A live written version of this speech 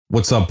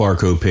What's up,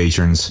 Barcode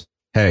patrons?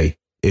 Hey,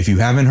 if you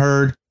haven't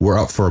heard, we're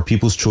up for a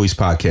People's Choice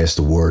Podcast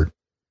Award.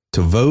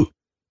 To vote,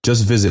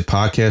 just visit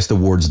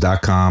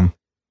podcastawards.com,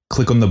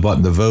 click on the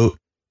button to vote,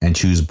 and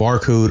choose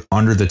Barcode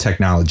under the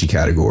technology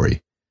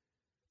category.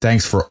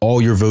 Thanks for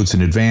all your votes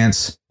in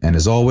advance, and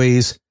as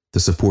always, the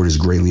support is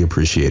greatly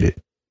appreciated.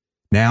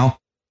 Now,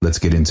 let's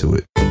get into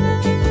it.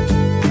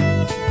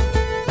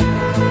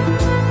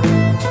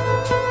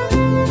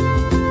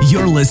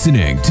 You're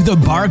listening to the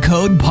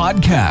Barcode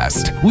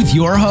Podcast with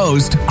your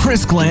host,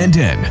 Chris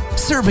Glandon,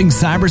 serving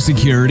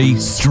cybersecurity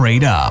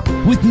straight up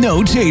with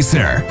no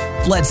chaser.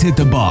 Let's hit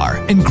the bar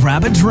and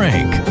grab a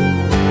drink.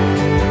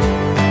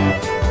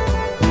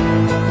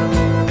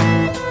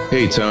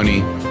 Hey, Tony.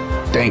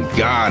 Thank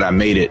God I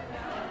made it.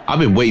 I've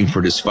been waiting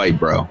for this fight,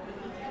 bro.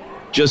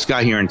 Just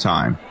got here in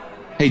time.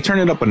 Hey, turn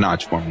it up a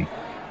notch for me.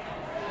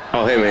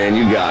 Oh, hey, man,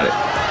 you got it.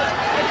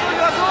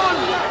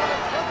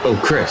 Oh,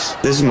 Chris,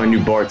 this is my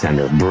new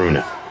bartender,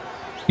 Bruna.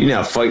 You know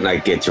how fight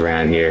night gets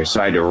around here,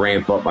 so I had to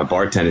ramp up my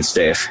bartending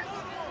staff.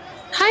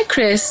 Hi,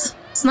 Chris.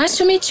 It's nice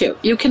to meet you.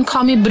 You can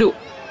call me Bru.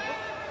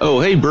 Oh,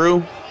 hey, Bru.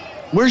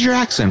 Where's your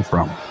accent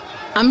from?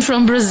 I'm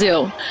from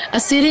Brazil, a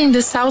city in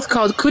the south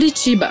called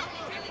Curitiba.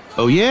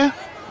 Oh, yeah?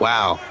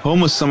 Wow.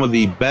 Home of some of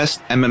the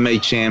best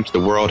MMA champs the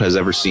world has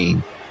ever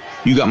seen.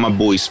 You got my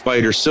boy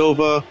Spider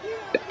Silva,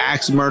 the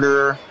Axe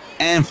Murderer,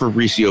 and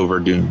Fabricio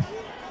Verdun.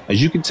 As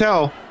you can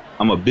tell,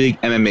 I'm a big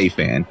MMA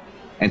fan,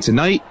 and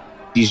tonight,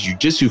 these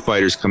jiu-jitsu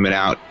fighters coming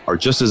out are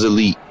just as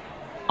elite.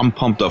 I'm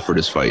pumped up for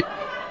this fight.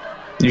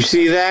 You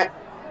see that?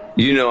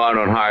 You know I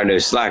don't hire no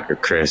slacker,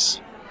 Chris.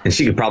 And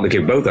she could probably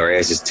kick both our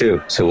asses too,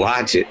 so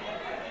watch it.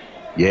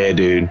 Yeah,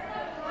 dude.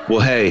 Well,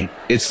 hey,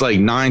 it's like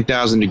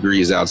 9,000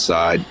 degrees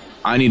outside.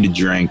 I need a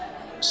drink,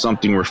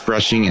 something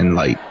refreshing and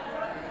light.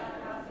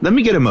 Let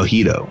me get a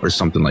mojito or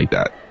something like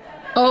that.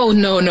 Oh,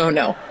 no.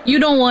 You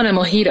don't want a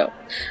mojito.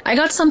 I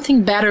got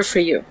something better for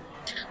you.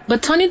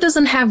 But Tony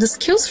doesn't have the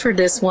skills for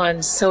this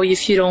one, so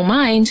if you don't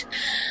mind,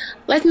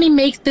 let me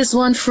make this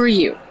one for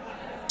you.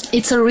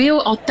 It's a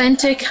real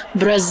authentic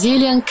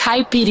Brazilian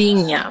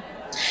caipirinha.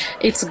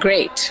 It's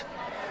great.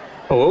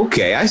 Oh,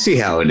 okay, I see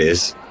how it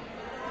is.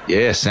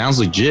 Yeah, sounds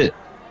legit.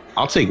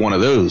 I'll take one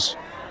of those.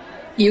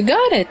 You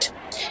got it.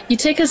 You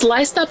take a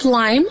sliced up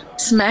lime,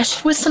 smash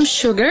it with some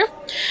sugar,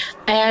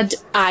 add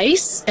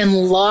ice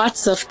and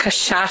lots of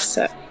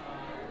cachaça.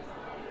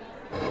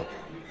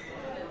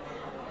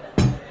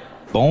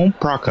 Bom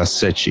pra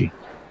cacete.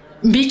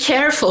 Be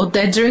careful,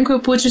 that drink will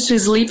put you to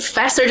sleep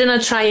faster than a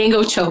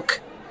triangle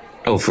choke.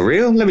 Oh, for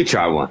real? Let me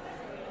try one.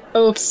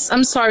 Oops,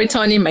 I'm sorry,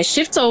 Tony, my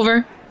shift's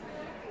over.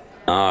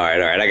 All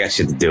right, I got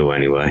shit to do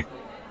anyway.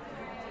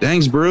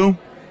 Thanks, Bru.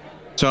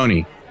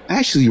 Tony, I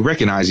actually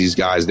recognize these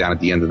guys down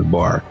at the end of the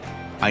bar.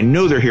 I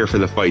know they're here for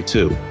the fight,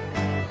 too.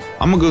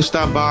 I'm gonna go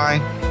stop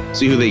by,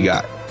 see who they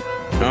got.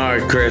 All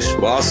right, Chris.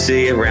 Well, I'll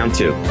see you round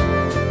two.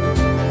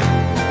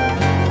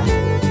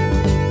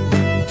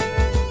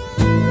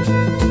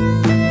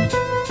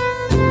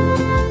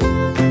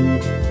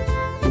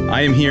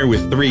 I am here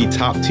with 3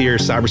 top-tier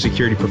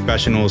cybersecurity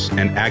professionals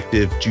and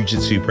active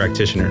jiu-jitsu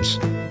practitioners.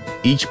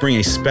 Each bring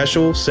a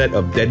special set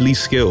of deadly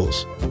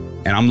skills,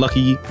 and I'm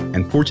lucky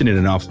and fortunate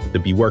enough to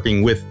be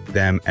working with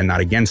them and not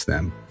against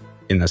them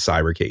in the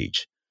cyber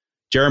cage.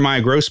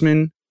 Jeremiah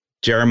Grossman,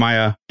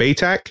 Jeremiah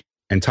Batac,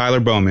 and Tyler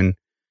Bohlmann.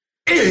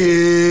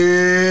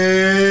 It's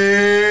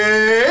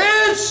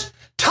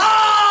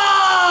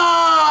time!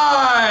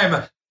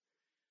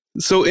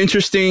 So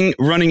interesting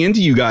running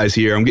into you guys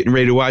here. I'm getting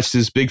ready to watch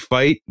this big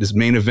fight, this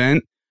main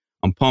event.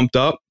 I'm pumped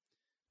up,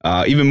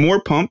 even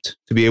more pumped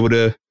to be able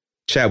to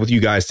chat with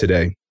you guys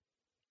today.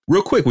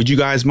 Real quick, would you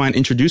guys mind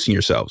introducing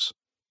yourselves?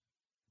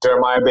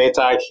 Jeremiah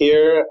Batac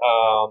here.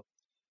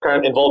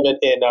 Current involvement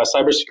in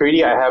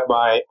cybersecurity. I have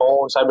my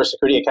own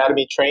cybersecurity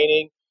academy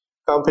training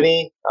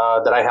company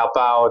that I help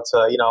out,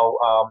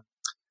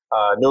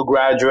 new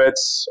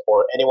graduates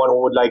or anyone who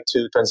would like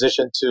to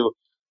transition to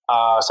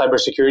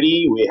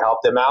cybersecurity. We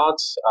help them out.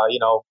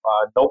 No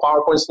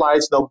PowerPoint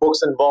slides, no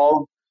books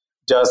involved.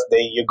 Just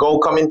you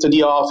come into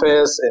the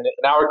office in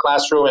our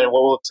classroom, and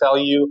we'll tell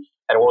you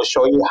and we'll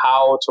show you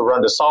how to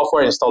run the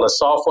software, install the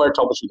software,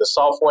 troubleshoot the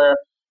software,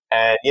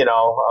 and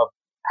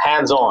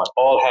hands-on,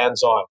 all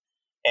hands-on.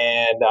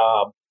 And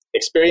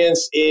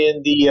experience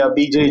in the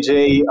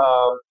BJJ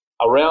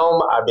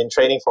realm. I've been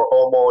training for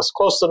almost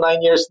close to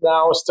 9 years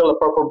now. Still a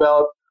purple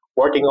belt,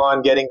 working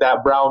on getting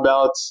that brown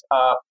belt.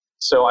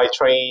 So I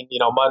train,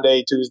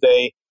 Monday,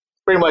 Tuesday,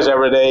 pretty much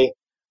every day,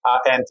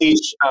 and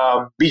teach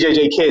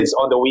BJJ kids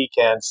on the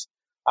weekends,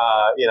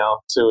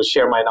 to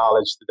share my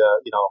knowledge to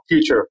the,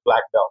 future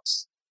black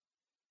belts.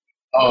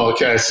 Oh,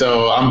 okay.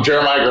 So I'm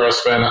Jeremiah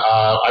Grossman.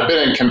 I've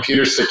been in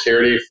computer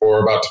security for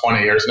about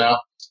 20 years now.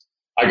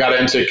 I got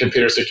into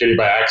computer security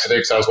by accident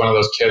because I was one of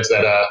those kids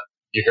that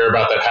you hear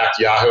about that hacked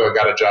Yahoo and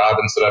got a job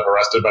instead of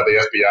arrested by the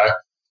FBI.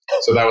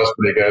 So that was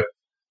pretty good.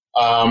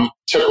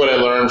 Took what I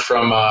learned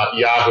from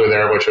Yahoo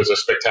there, which was a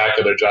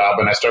spectacular job,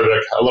 and I started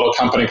a little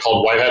company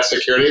called White Hat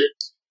Security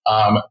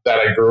that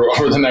I grew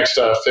over the next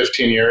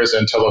 15 years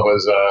until it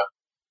was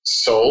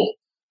sold.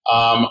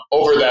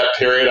 Over that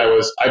period,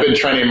 I've been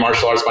training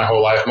martial arts my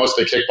whole life,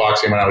 mostly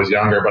kickboxing when I was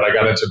younger, but I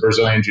got into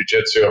Brazilian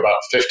Jiu-Jitsu about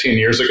 15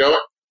 years ago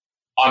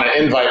on an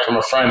invite from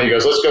a friend. He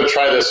goes, let's go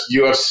try this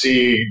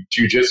UFC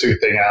Jiu-Jitsu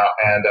thing out.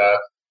 And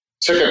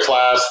took a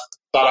class,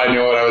 thought I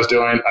knew what I was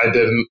doing. I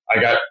didn't. I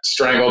got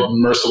strangled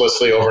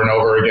mercilessly over and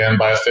over again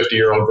by a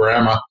 50-year-old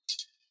grandma.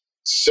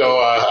 So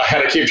I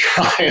had to keep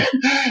trying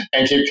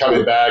and keep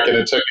coming back. And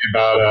it took me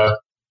about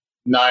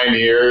 10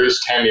 years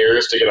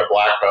to get a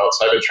black belt.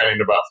 So I've been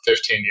training about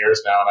 15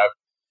 years now. And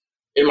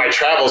in my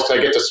travels, because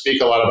I get to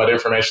speak a lot about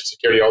information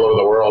security all over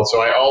the world.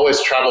 So I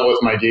always travel with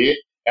my gi,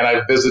 and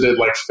I've visited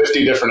like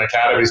 50 different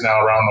academies now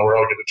around the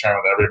world, get to train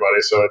with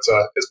everybody. So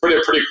it's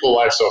pretty cool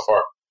life so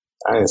far.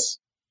 Nice.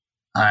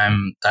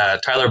 I'm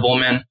Tyler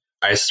Bohlmann.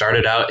 I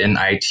started out in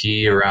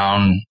IT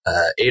around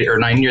 8 or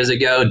 9 years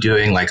ago,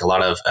 doing like a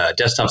lot of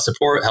desktop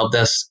support, help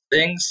desk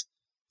things.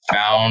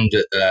 Found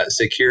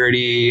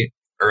security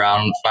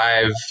around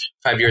five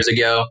years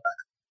ago.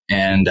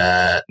 And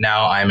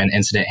now I'm an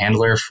incident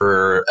handler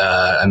for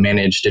a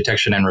managed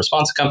detection and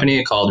response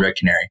company called Red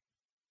Canary.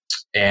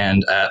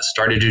 And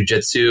started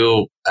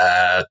jiu-jitsu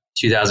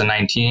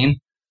 2019.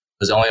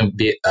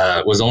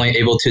 Was only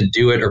able to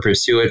do it or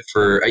pursue it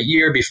for a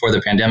year before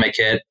the pandemic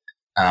hit.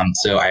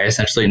 So I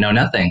essentially know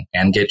nothing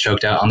and get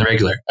choked out on the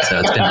regular.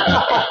 So it's been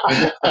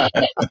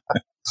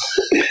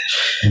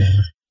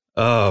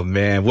Oh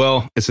man.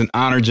 Well, it's an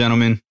honor,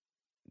 gentlemen.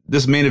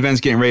 This main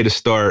event's getting ready to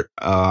start.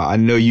 I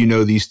know you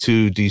know these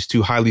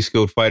two highly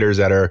skilled fighters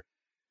that are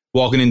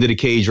walking into the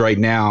cage right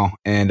now.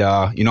 And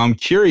I'm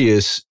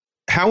curious,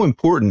 how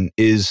important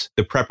is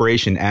the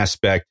preparation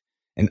aspect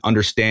and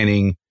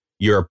understanding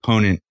your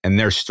opponent and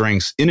their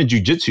strengths in a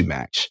jiu-jitsu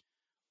match?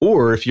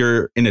 Or if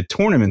you're in a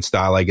tournament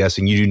style, I guess,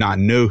 and you do not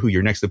know who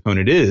your next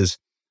opponent is,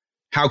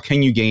 how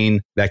can you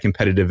gain that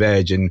competitive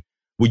edge? And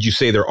would you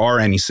say there are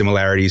any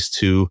similarities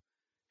to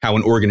how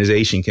an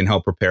organization can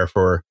help prepare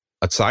for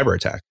a cyber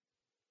attack?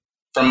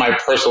 From my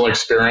personal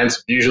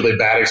experience, usually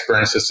bad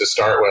experiences to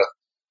start with,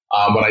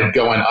 when I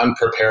go in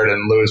unprepared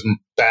and lose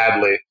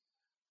badly,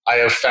 I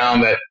have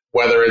found that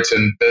whether it's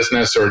in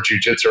business or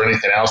jiu-jitsu or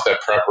anything else, that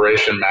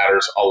preparation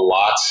matters a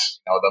lot.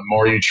 The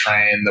more you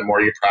train, the more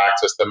you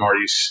practice, the more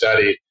you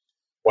study.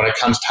 When it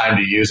comes time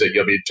to use it,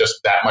 you'll be just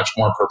that much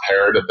more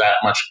prepared, that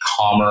much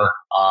calmer,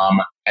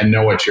 and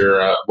know what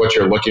you're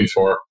looking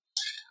for.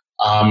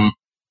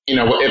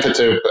 If it's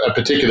a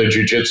particular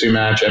jiu-jitsu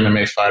match,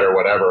 MMA fight, or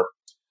whatever,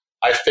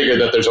 I figure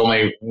that there's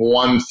only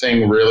one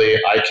thing really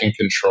I can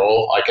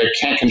control. Like, I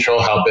can't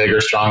control how big or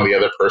strong the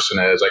other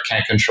person is. I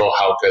can't control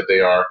how good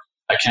they are.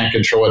 I can't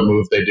control what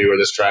move they do or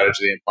the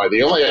strategy they employ.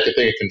 The only thing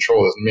I can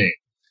control is me.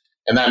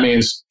 And that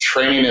means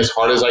training as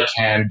hard as I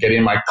can,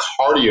 getting my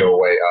cardio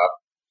way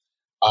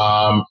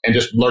up, and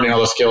just learning all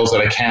the skills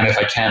that I can if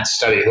I can't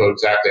study who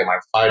exactly am I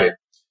fighting.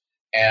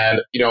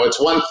 And, it's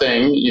one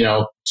thing,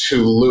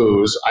 to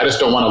lose. I just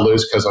don't want to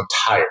lose because I'm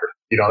tired.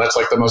 That's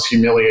like the most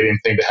humiliating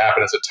thing to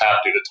happen is a tap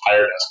due to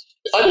tiredness.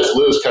 If I just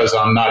lose because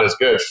I'm not as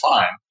good,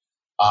 fine.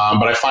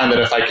 But I find that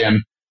if I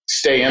can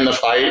stay in the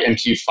fight and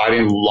keep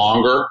fighting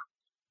longer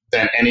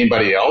than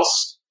anybody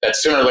else, that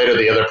sooner or later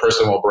the other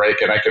person will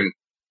break and I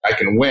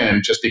can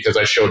win just because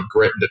I showed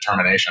grit and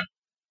determination.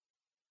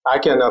 I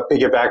can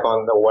piggyback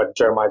on what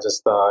Jeremiah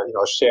just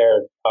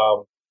shared.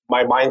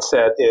 My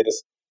mindset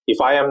is,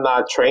 if I am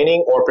not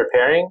training or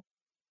preparing,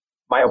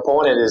 my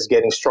opponent is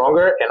getting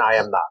stronger and I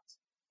am not.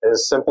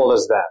 As simple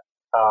as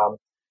that.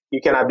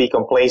 You cannot be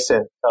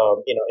complacent,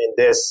 in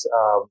this,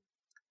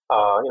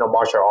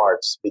 martial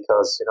arts,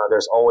 because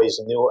there's always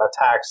new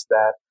attacks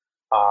that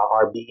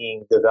are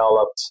being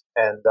developed,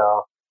 and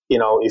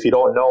if you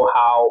don't know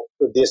how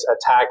this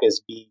attack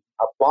is being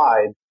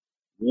applied,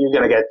 you're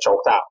gonna get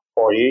choked out,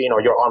 or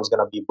your arm's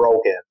gonna be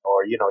broken,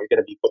 or you're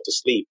gonna be put to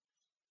sleep.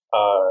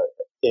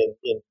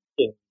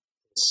 In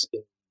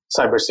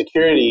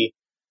cybersecurity,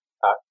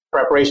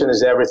 preparation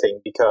is everything,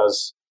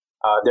 because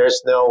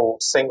there's no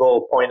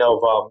single point of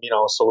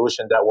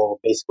solution that will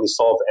basically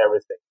solve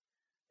everything.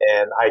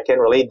 And I can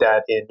relate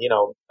that in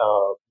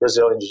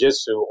Brazilian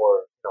Jiu-Jitsu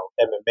or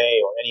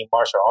MMA or any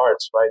martial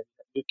arts, right?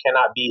 You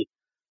cannot be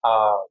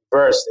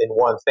versed in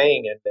one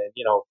thing and then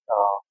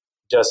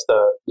just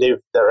leave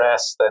the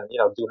rest and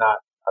do not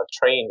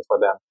train for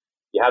them.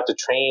 You have to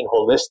train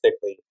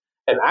holistically.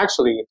 And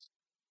actually,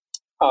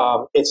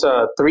 it's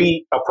a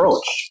 3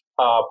 approach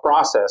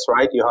process,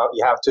 right? You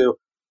have to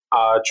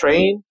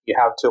train. You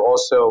have to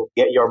also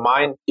get your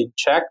mind in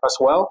check as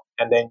well,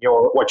 and then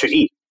what you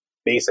eat,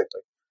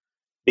 basically.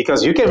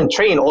 Because you can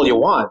train all you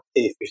want,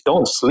 if you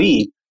don't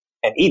sleep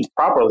and eat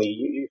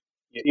properly,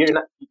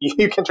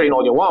 you can train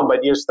all you want,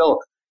 but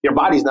your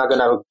body's not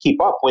going to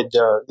keep up with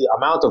the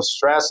amount of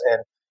stress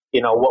and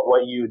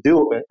what you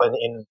do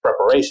in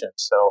preparation.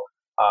 So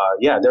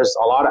there's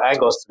a lot of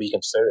angles to be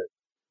considered.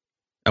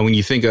 And when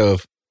you think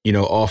of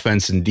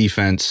offense and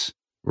defense,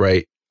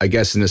 right? I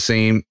guess in the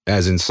same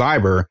as in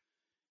cyber,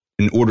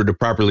 in order to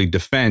properly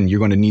defend, you're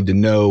going to need to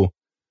know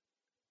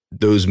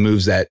those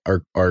moves that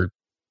are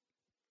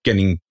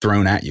getting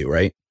thrown at you,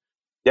 right?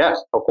 Yeah,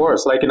 of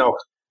course. Like,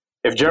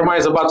 if Jeremiah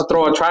is about to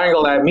throw a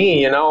triangle at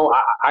me,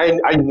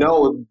 I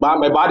know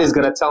my body's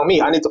going to tell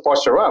me I need to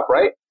posture up,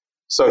 right?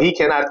 So he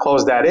cannot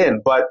close that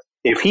in. But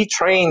if he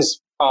trains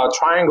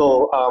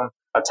triangle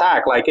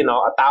attack, like,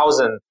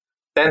 1,000,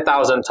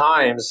 10,000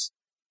 times,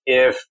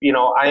 if,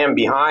 I am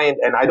behind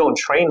and I don't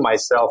train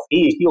myself,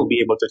 he'll be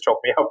able to choke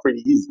me out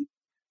pretty easy.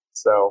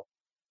 So,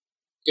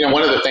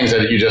 one of the things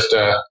that you just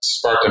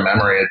sparked a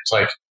memory, it's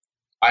like,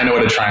 I know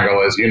what a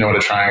triangle is. You know what a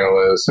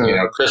triangle is.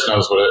 Mm-hmm. Chris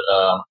knows what it,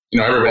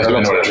 everybody's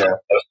going to know what a triangle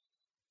is.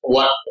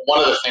 One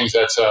of the things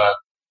that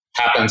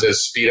happens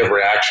is speed of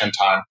reaction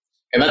time.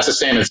 And that's the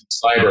same as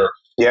cyber.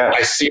 Yeah.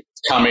 I see it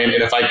coming, and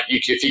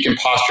if he can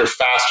posture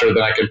faster,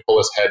 then I can pull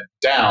his head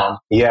down.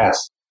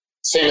 Yes.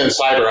 Same in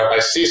cyber. If I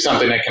see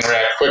something that can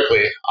react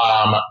quickly,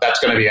 that's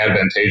going to be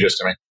advantageous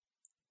to me.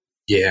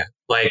 Yeah.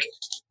 Like,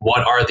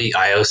 what are the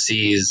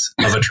IOCs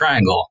of a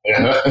triangle?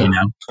 Yeah,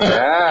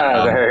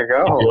 there you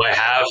go. Do I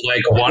have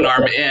like one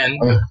arm in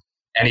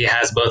and he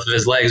has both of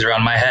his legs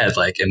around my head?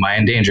 Like, am I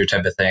in danger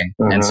type of thing?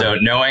 Mm-hmm. And so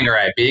knowing, all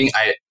right, being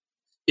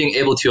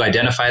able to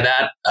identify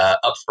that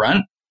up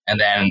front and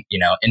then,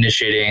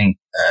 initiating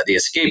the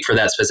escape for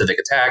that specific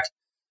attack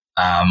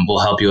will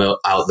help you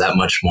out that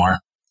much more.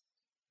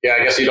 Yeah,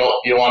 I guess you don't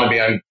want to be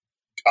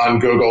on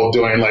Google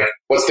doing like,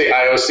 what's the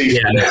IOC?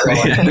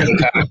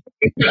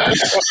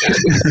 Yeah.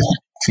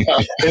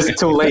 It's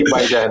too late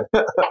by then.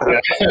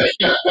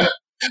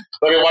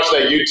 Let me watch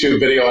that YouTube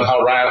video on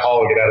how Ryan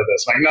Hall will get out of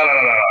this. I'm like, no,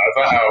 that's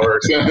not how it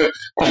works.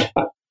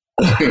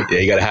 Yeah,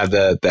 you got to have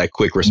that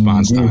quick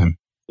response time.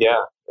 Yeah,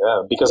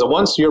 because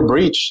once you're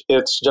breached,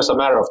 it's just a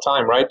matter of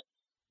time, right?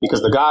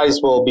 Because the guys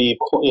will be,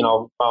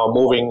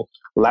 moving,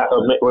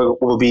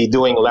 will be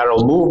doing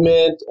lateral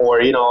movement,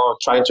 or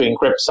trying to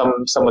encrypt some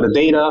of the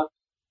data,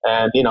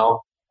 and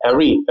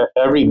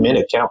every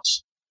minute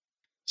counts.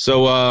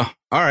 So, all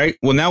right.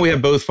 Well, now we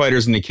have both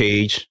fighters in the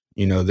cage.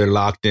 They're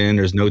locked in.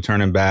 There's no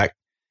turning back.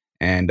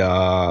 And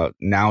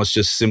now it's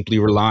just simply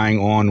relying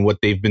on what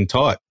they've been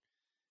taught.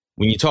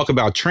 When you talk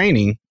about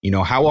training,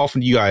 how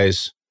often do you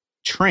guys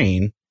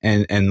train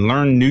and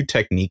learn new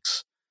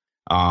techniques?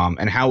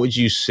 And how would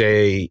you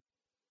say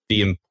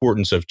the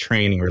importance of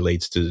training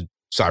relates to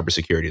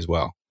cybersecurity as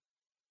well?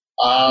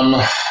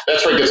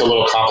 That's where it gets a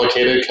little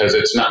complicated, because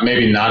it's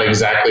maybe not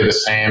exactly the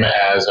same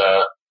as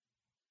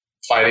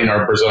fighting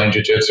or Brazilian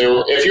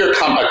Jiu-Jitsu. If you're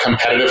a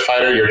competitive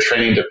fighter, you're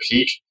training to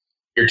peak.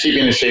 You're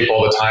keeping in shape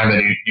all the time,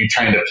 and you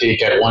train to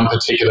peak at one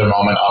particular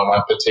moment on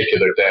one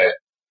particular day.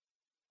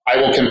 I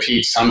will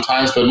compete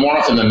sometimes, but more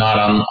often than not,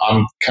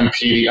 I'm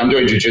competing. I'm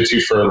doing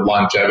Jiu-Jitsu for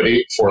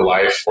longevity, for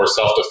life, for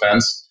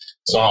self-defense.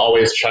 So I'm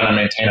always trying to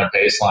maintain a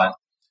baseline.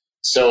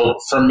 So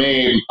for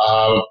me,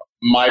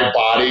 my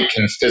body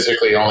can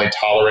physically only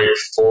tolerate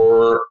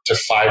 4 to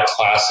 5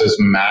 classes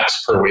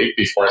max per week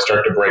before I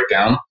start to break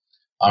down.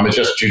 It's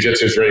just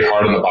Jiu-Jitsu is very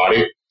hard on the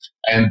body.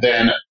 And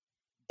then,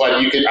 but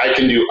I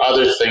can do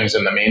other things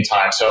in the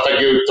meantime. So if I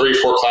do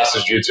 3-4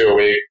 classes Jiu-Jitsu a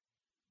week,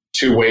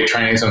 2 weight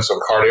trainings and some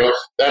cardio,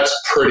 that's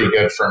pretty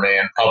good for me,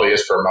 and probably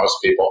is for most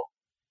people.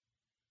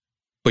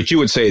 But you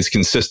would say it's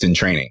consistent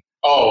training.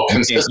 Oh,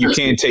 consistent. You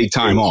can't take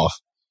time off.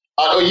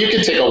 You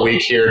can take a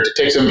week here,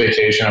 take some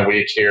vacation a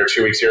week here,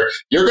 2 weeks here.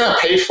 You're going to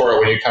pay for it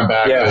when you come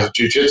back as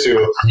Jiu-Jitsu.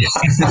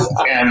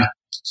 And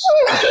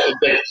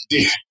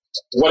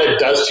what it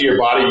does to your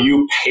body,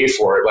 you pay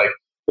for it. Like,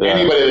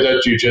 anybody that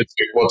does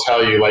Jiu-Jitsu will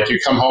tell you, like, you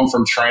come home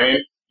from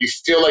training, you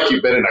feel like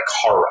you've been in a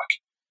car wreck.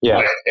 Yeah.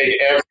 Like,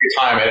 every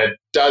time, and it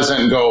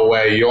doesn't go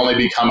away. You only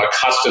become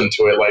accustomed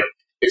to it. Like,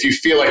 if you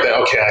feel like that,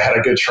 okay, I had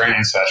a good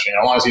training session,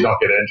 as long as you don't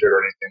get injured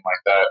or anything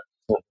like that.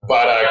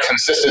 But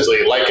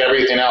consistently, like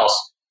everything else,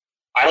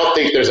 I don't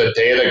think there's a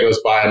day that goes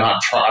by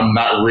I'm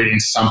not reading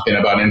something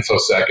about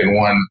InfoSec in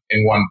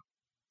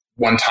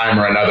one time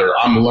or another.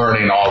 I'm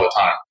learning all the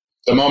time.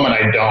 The moment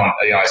I don't,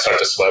 I start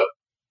to slip.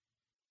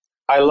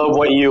 I love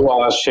what you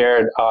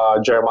shared,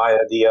 Jeremiah.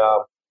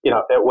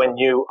 When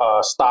you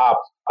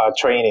stop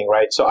training,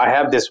 right? So I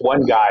have this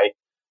one guy.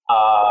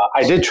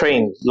 I did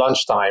train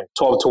lunchtime,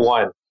 12 to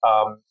 1,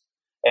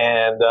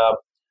 and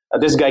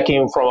this guy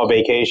came from a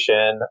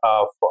vacation,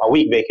 a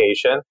week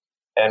vacation.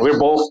 And we're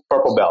both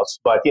purple belts,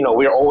 but,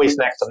 we're always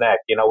neck to neck.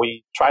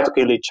 We try to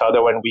kill each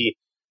other when we,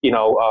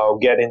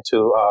 get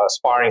into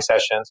sparring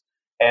sessions.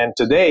 And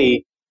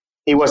today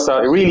he was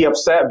really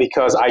upset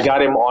because I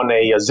got him on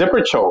a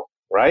zipper choke,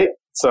 right?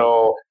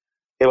 So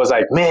it was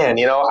like, man,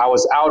 I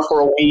was out for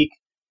a week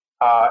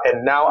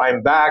and now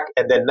I'm back.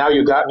 And then now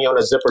you got me on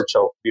a zipper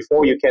choke.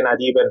 Before, you cannot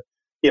even,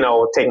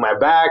 take my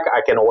back.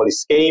 I can all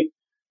escape.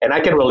 And I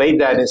can relate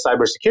that in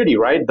cybersecurity,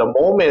 right? The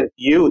moment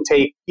you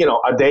take,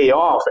 a day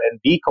off and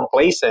be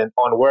complacent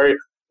on where,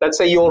 let's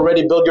say you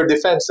already build your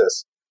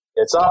defenses,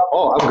 it's up.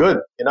 Oh, I'm good.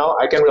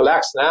 I can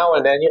relax now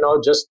and then,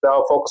 just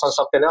focus on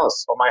something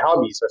else, or my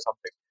hobbies or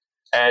something.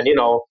 And,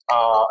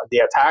 the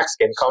attacks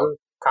can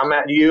come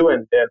at you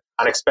and then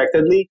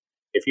unexpectedly.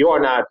 If you are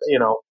not,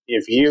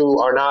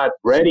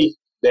 ready,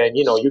 then,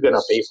 you're going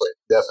to pay for it.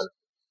 Definitely.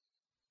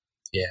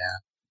 Yeah.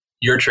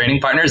 your training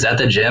partners at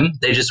the gym,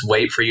 they just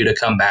wait for you to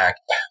come back.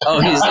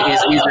 Oh, he's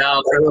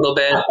out for a little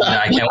bit.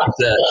 I can't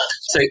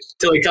wait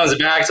till he comes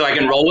back so I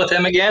can roll with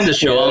him again to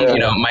show him,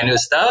 my new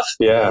stuff.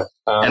 Yeah.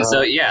 And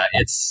so,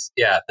 it's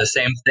the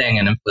same thing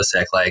in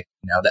InfoSec. Like,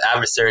 the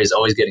adversary is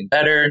always getting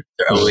better.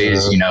 They're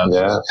always,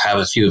 have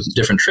a few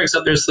different tricks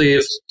up their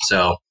sleeve.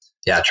 So,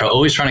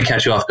 always trying to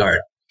catch you off guard.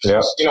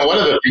 Yeah. One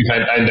of the things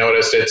I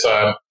noticed, it's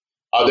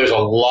there's a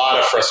lot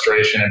of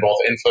frustration in both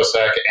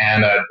InfoSec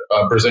and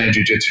Brazilian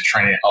Jiu-Jitsu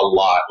training. A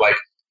lot. Like,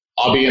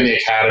 I'll be in the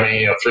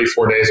academy,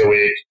 3-4 days a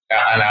week,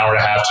 an hour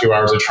and a half, 2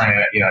 hours of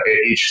training,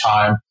 each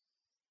time.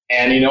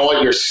 And you know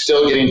what? You're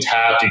still getting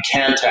tapped. You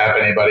can't tap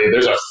anybody.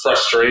 There's a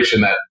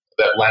frustration that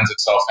lends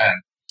itself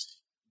in.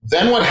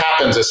 Then what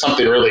happens is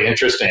something really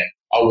interesting.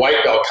 A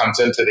white belt comes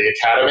into the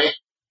academy,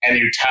 and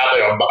you tap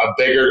a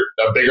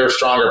bigger,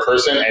 stronger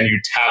person, and you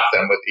tap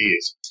them with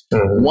ease.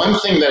 Mm-hmm. One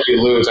thing that we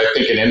lose, I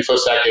think, in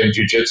InfoSec and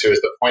Jiu-Jitsu is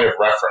the point of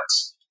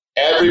reference.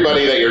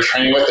 Everybody that you're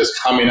training with is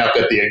coming up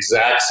at the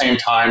exact same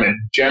time and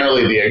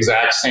generally the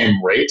exact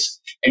same rate,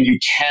 and you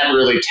can't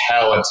really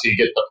tell until you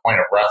get the point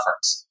of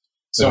reference.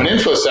 So in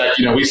InfoSec,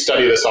 we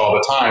study this all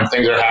the time.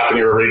 Things are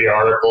happening. We're reading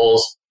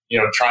articles,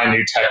 trying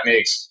new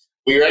techniques.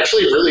 We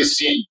actually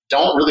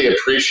don't really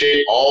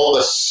appreciate all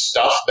the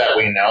stuff that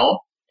we know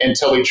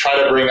until we try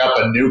to bring up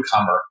a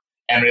newcomer.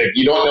 And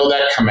you don't know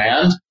that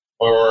command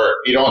or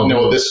you don't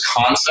know this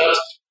concept.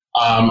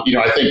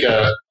 I think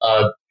the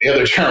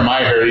other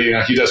Jeremiah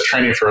here, he does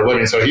training for a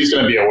living, so he's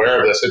going to be aware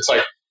of this. It's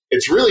like,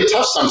 it's really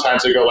tough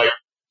sometimes to go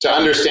to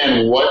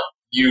understand what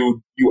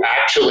you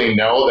actually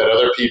know that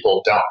other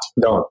people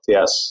don't.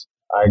 Yes,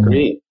 I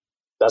agree.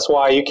 That's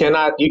why you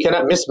cannot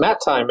miss mat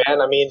time,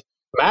 man. I mean,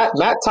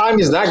 mat time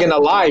is not gonna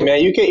lie,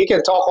 man. You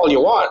can talk all you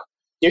want.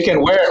 You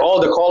can wear all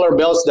the collar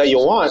belts that you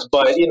want,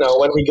 but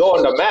when we go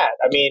on the mat,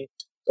 I mean,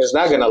 it's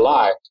not gonna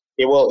lie.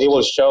 It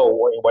will show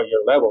what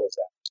your level is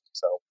at.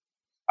 So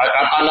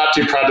I'm not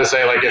too proud to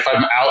say, if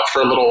I'm out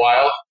for a little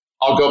while,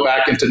 I'll go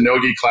back into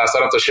no-gi class. I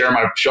don't have to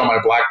show my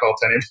black belt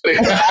to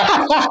anybody.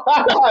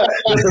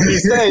 Just to be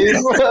safe.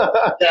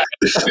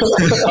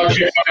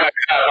 Okay, fine,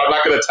 I'm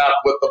not going to tap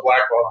with the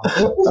black belt.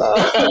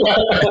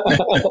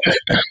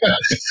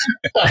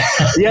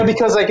 Yeah,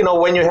 because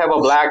when you have a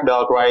black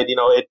belt, right?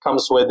 It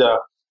comes with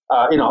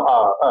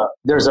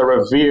there's a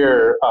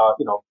revere,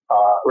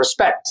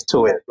 respect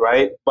to it,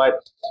 right? But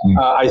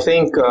I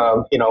think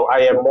I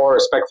am more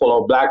respectful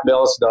of black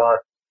belts that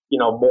are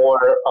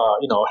more,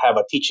 have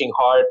a teaching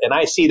heart. And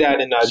I see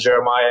that in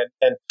Jeremiah.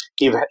 And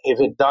if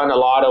it done a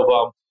lot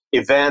of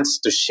events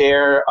to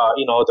share,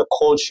 the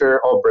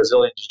culture of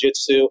Brazilian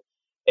Jiu-Jitsu.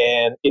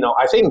 And,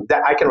 I think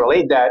that I can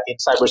relate that in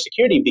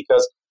cybersecurity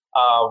because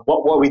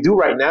what we do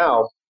right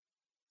now,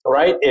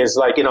 right, is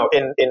in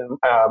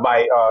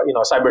my,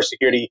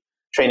 cybersecurity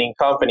training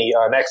company,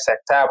 NextSec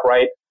Tap,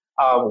 right,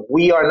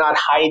 we are not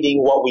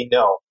hiding what we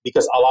know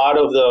because a lot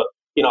of the,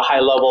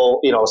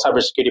 high-level,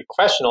 cybersecurity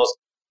professionals,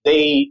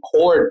 they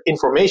hoard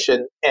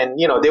information and,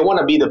 they want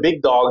to be the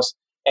big dogs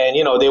and,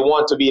 they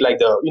want to be like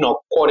the,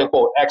 quote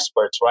unquote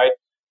experts, right?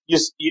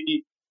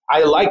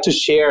 I like to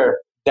share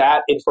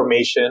that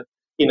information,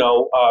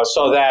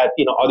 so that,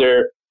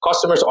 other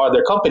customers or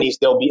other companies,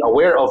 they'll be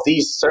aware of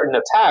these certain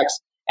attacks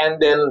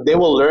and then they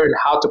will learn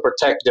how to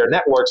protect their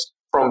networks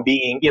from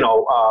being,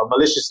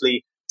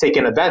 maliciously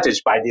taken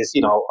advantage by these,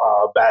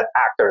 bad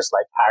actors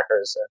like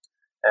hackers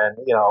and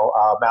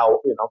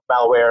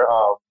malware,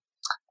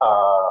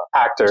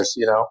 actors,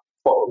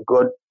 for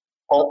good,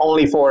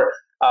 only for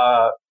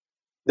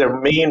their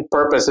main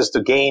purpose is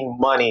to gain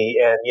money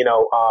and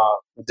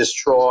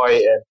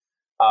destroy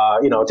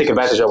and take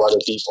advantage of other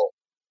people.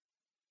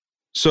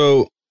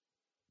 So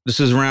this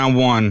is round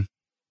one.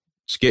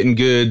 It's getting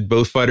good.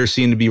 Both fighters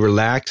seem to be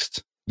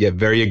relaxed yet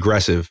very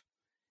aggressive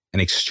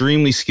and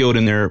extremely skilled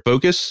in their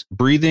focus,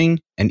 breathing,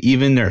 and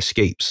even their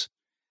escapes.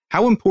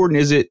 How important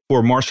is it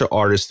for martial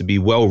artists to be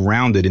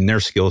well-rounded in their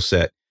skill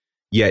set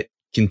yet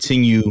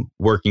continue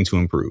working to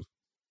improve?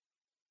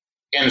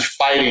 In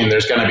fighting,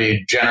 there's going to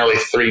be generally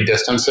 3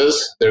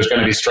 distances. There's going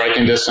to be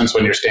striking distance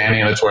when you're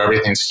standing, and that's where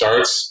everything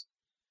starts.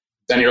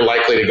 Then you're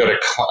likely to go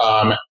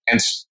to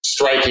and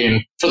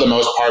striking, for the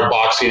most part,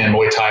 boxing and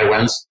Muay Thai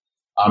wins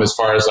as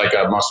far as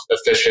a most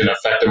efficient,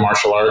 effective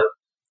martial art.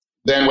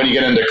 Then when you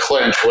get into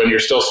clinch, when you're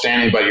still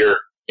standing but you're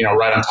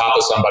right on top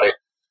of somebody,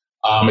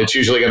 it's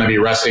usually going to be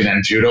wrestling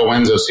and judo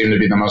wins. Those seem to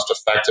be the most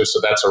effective, so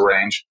that's a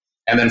range.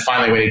 And then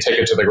finally, when you take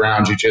it to the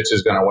ground, jiu-jitsu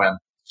is going to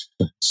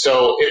win.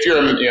 So if you're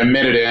a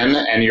minute in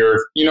and you're,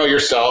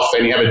 yourself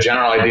and you have a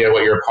general idea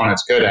what your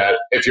opponent's good at,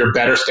 if you're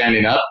better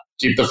standing up,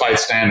 keep the fight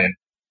standing.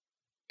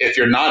 If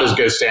you're not as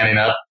good standing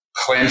up,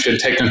 clinch and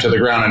take them to the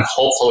ground, and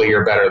hopefully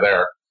you're better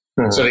there.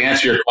 Mm-hmm. So to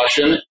answer your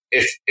question,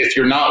 if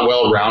you're not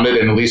well-rounded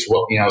and at least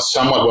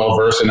somewhat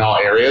well-versed in all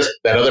areas,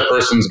 that other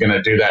person's going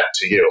to do that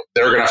to you.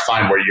 They're going to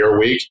find where you're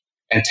weak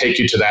and take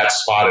you to that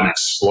spot and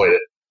exploit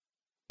it.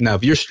 Now,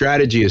 if your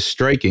strategy is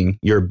striking,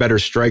 you're a better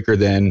striker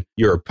than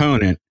your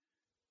opponent,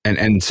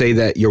 and say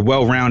that you're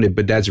well-rounded,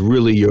 but that's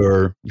really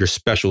your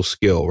special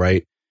skill,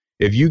 right?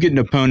 If you get an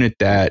opponent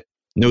that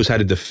knows how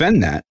to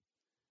defend that,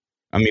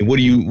 I mean, what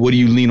do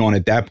you lean on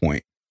at that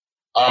point?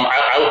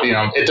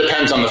 It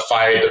depends on the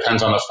fight. It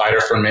depends on the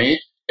fighter for me.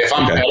 If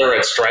I'm better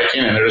at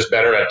striking and they're just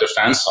better at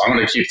defense, I'm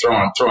going to keep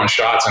throwing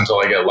shots until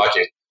I get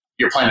lucky.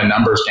 You're playing a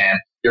numbers game.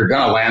 You're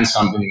going to land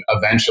something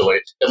eventually.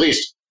 At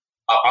least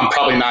I'm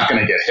probably not going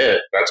to get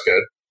hit. That's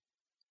good.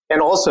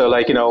 And also,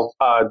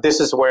 this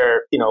is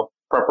where,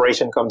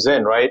 preparation comes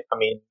in, right? I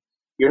mean,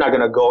 you're not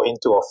going to go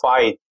into a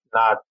fight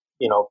not,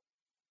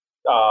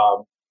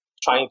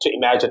 trying to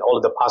imagine all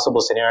of the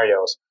possible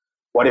scenarios.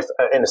 What if,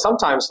 and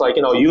sometimes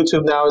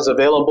YouTube now is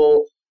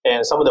available,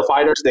 and some of the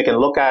fighters, they can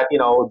look at,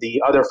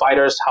 the other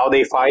fighters, how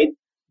they fight.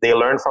 They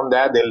learn from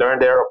that. They learn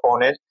their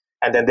opponent,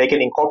 and then they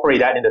can incorporate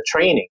that into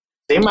training.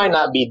 They might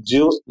not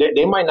do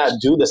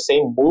the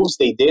same moves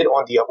they did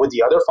with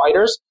the other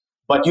fighters,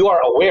 but you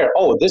are aware,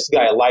 this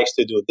guy likes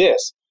to do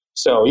this.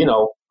 So,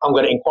 I'm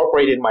going to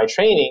incorporate it in my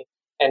training.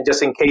 And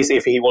just in case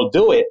if he will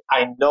do it,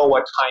 I know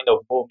what kind of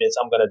movements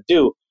I'm going to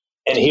do.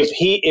 And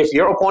if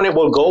your opponent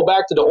will go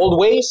back to the old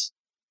ways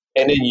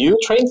and then you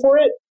train for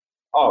it,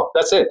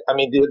 that's it. I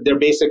mean, they're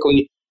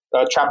basically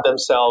trap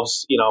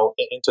themselves,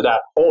 into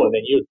that hole, and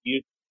then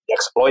you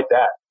exploit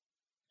that.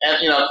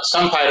 And,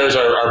 some fighters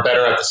are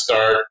better at the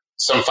start.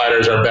 Some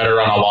fighters are better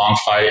on a long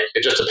fight.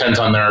 It just depends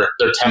on their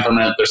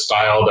temperament, their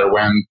style, their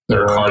wind,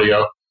 their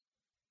cardio.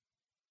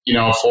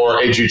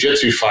 For a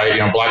jiu-jitsu fight,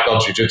 black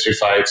belt jiu-jitsu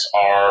fights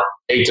are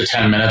 8 to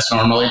 10 minutes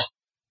normally.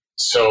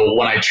 So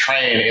when I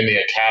train in the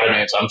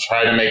academies, I'm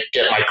trying to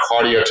get my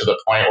cardio to the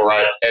point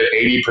where at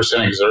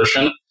 80%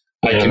 exertion,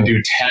 I can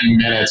do 10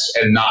 minutes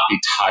and not be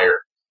tired.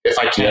 If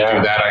I can't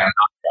do that,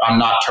 I'm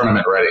not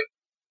tournament ready.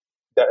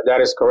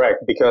 That is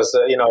correct, because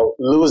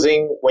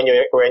losing when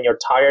you're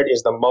tired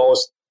is the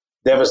most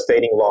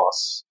devastating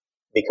loss,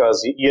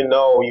 because you're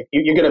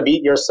going to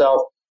beat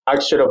yourself. I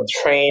should have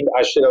trained.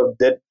 I should have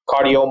did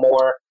cardio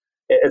more.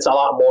 It's a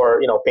lot more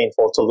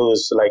painful to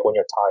lose when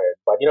you're tired.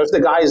 But if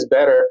the guy is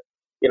better,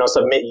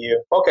 submit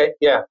you. Okay,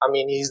 yeah. I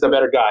mean, he's the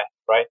better guy,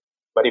 right?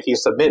 But if you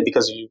submit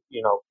because you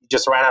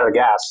just ran out of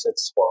gas,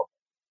 it's horrible.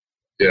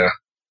 Yeah.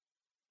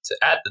 To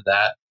add to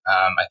that,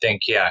 I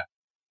think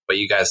what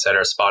you guys said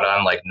are spot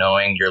on.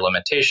 Knowing your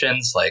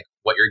limitations,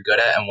 what you're good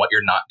at and what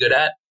you're not good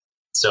at.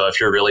 So if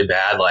you're really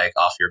bad,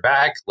 off your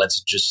back,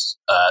 let's just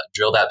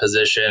drill that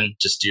position.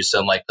 Just do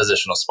some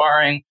positional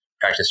sparring,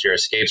 practice your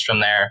escapes from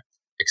there,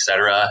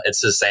 etc. It's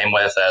the same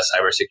with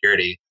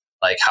cybersecurity.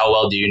 How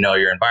well do you know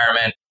your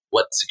environment?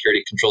 What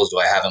security controls do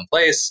I have in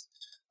place?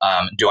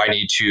 Do I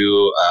need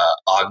to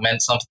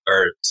augment some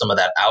of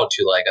that out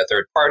to a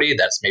third party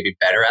that's maybe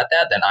better at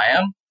that than I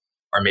am?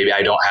 Or maybe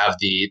I don't have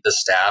the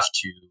staff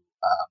to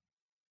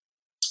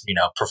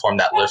perform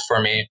that lift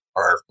for me,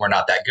 or we're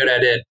not that good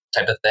at it,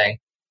 type of thing,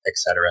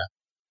 etc.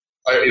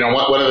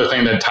 One of the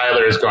things that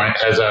Tyler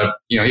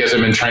he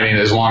hasn't been training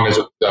as long as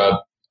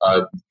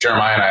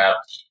Jeremiah and I have,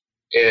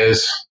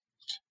 is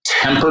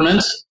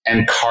temperament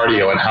and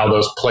cardio and how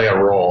those play a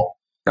role.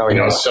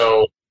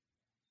 So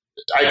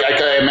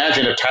I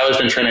imagine if Tyler's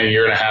been training 1.5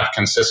 years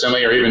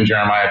consistently, or even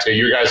Jeremiah too,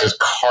 your guys'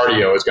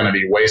 cardio is going to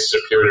be way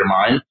superior to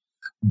mine.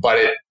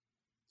 But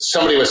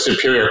somebody with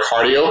superior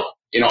cardio,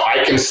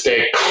 I can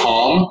stay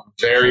calm,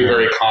 very,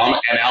 very calm,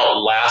 and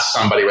outlast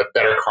somebody with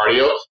better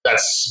cardio that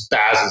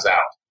spazzes out.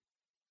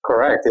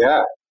 Correct.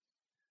 Yeah.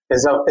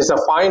 It's a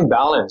fine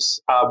balance,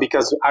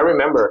 because I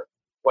remember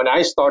when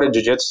I started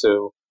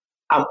jiu-jitsu,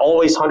 I'm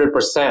always 100%.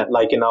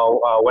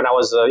 When I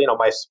was,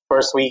 my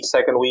first week,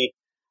 second week,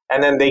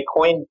 and then they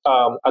coined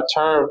a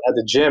term at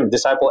the gym,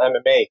 Disciple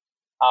MMA.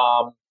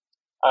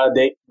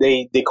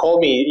 They call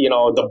me,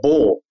 the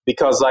bull,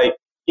 because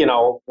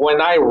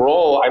when I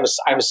roll, I'm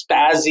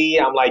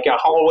spazzy. I'm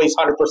always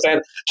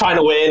 100% trying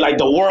to win,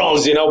 the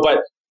world's,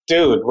 But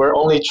dude, we're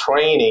only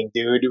training,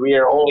 dude. We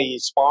are only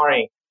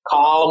sparring.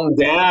 Calm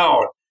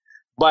down.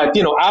 But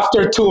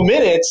after 2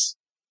 minutes,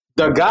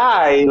 the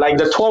guy,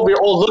 the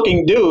 12-year-old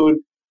looking dude,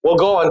 will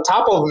go on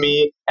top of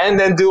me and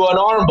then do an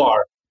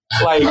armbar.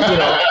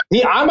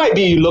 I might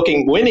be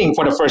winning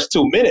for the first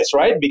 2 minutes,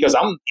 right? Because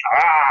I'm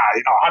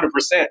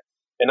 100%.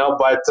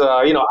 But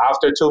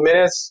after 2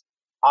 minutes,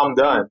 I'm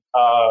done.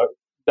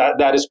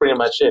 That is pretty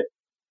much it.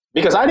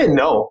 Because I didn't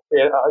know,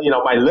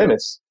 my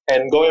limits.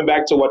 And going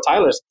back to what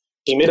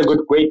he made a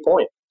great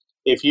point.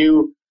 If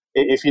you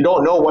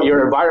don't know what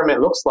your environment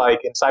looks like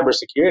in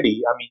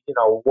cybersecurity,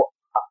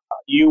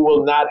 you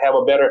will not have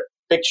a better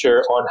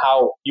picture on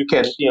how you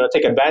can,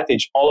 take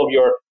advantage all of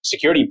your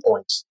security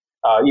points,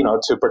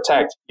 to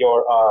protect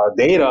your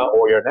data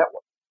or your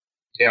network.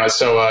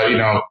 So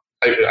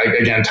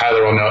again,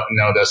 Tyler will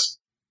know this.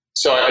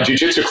 So a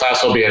jiu-jitsu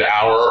class will be an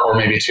hour or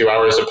maybe 2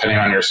 hours, depending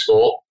on your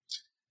school.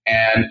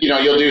 And,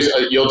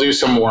 you'll do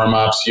some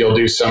warm-ups, you'll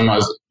do some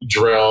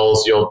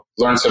drills, you'll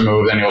learn some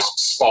moves, and you'll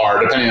spar,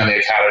 depending on the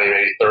academy,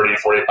 maybe 30,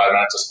 45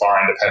 minutes of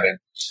sparring, depending.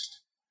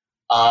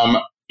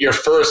 Your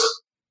first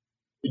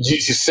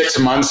 6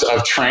 months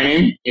of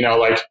training,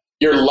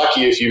 you're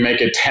lucky if you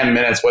make it 10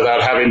 minutes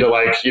without having to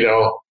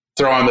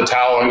throw in the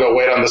towel and go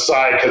wait on the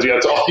side because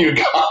that's all you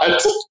got. And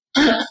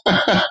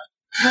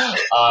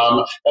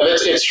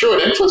it's true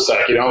at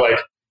InfoSec,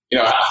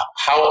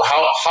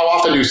 how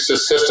often do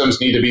systems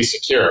need to be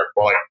secure?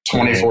 Well, like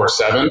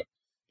 24/7.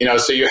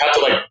 So you have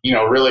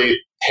to really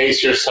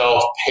pace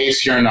yourself,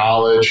 pace your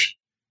knowledge,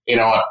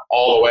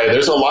 all the way.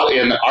 There's a lot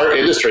in our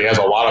industry has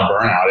a lot of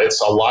burnout.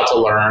 It's a lot to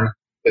learn.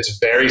 It's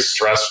very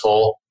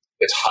stressful.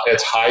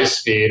 It's high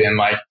speed, and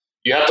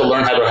you have to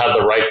learn how to have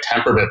the right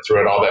temperament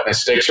through it all. That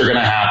mistakes are going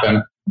to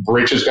happen.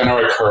 Breach is going to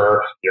occur.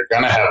 You're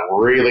going to have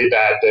really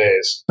bad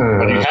days,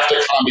 but you have to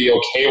kind of be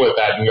okay with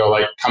that and go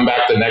come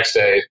back the next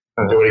day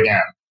and do it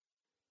again.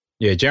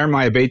 Yeah,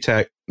 Jeremiah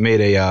Batac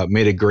made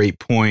a great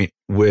point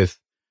with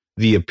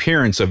the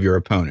appearance of your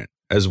opponent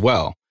as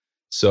well.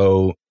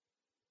 So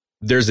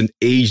there's an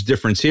age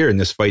difference here in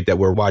this fight that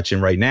we're watching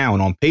right now,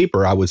 and on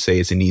paper, I would say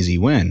it's an easy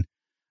win.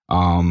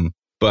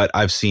 But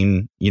I've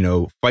seen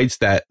fights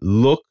that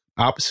look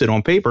opposite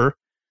on paper.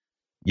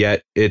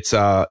 Yet it's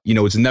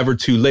it's never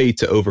too late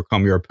to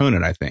overcome your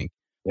opponent, I think.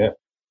 Yeah.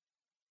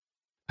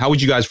 How would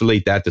you guys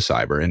relate that to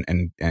cyber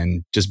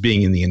and just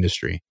being in the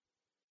industry?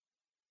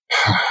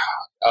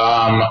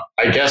 I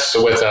guess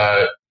with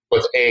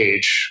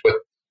age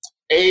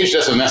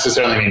doesn't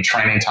necessarily mean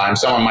training time.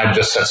 Someone might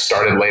just have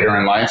started later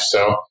in life.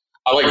 So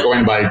I like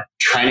going by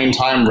training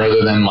time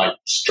rather than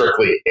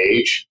strictly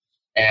age.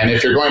 And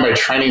if you're going by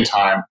training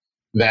time,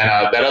 then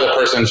that other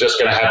person's just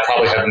going to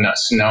probably have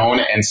known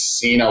and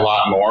seen a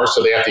lot more.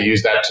 So they have to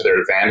use that to their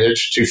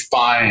advantage to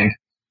find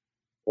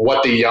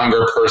what the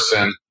younger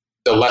person,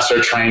 the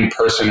lesser trained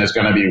person is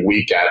going to be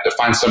weak at, to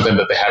find something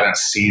that they haven't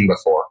seen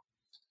before.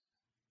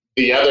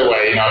 The other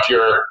way,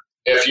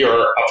 if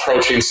you're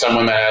approaching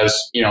someone that has,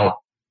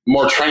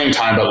 more training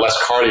time but less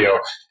cardio,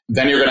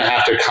 then you're going to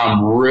have to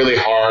come really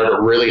hard,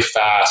 really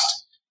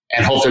fast,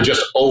 and hope to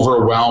just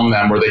overwhelm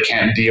them where they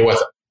can't deal with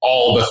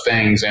all the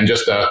things and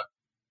just the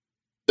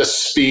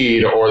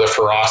speed or the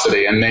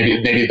ferocity, and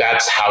maybe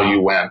that's how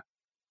you win.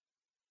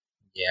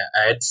 Yeah,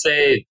 I'd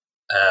say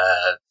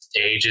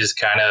age is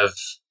kind of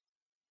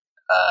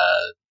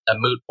a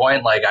moot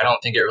point. I don't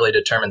think it really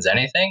determines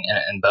anything.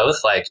 And both,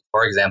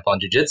 for example, in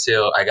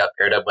jiu-jitsu, I got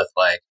paired up with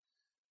a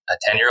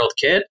 10-year-old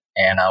kid,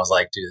 and I was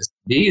like, dude, this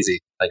is easy.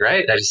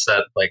 Right? I just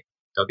said,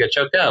 don't get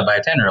choked out by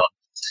a 10-year-old.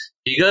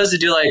 He goes to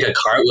do a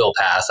cartwheel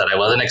pass that I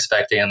wasn't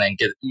expecting, and then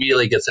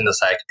immediately gets into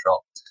side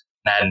control.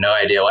 And I had no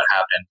idea what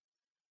happened.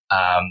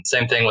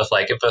 Same thing with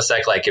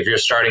InfoSec. If you're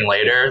starting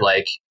later,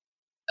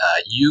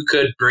 you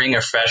could bring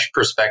a fresh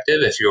perspective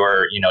if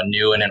you're,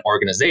 new in an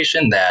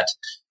organization that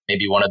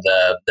maybe one of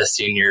the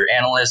senior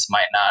analysts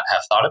might not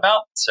have thought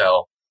about.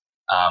 So,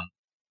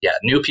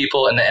 new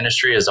people in the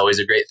industry is always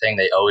a great thing.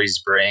 They always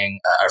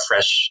bring a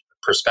fresh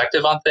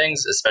perspective on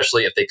things,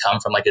 especially if they come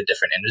from a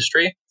different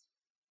industry.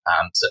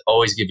 So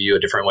always give you a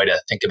different way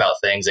to think about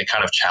things and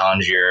kind of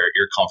challenge your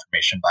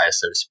confirmation bias,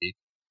 so to speak.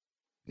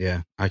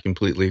 Yeah, I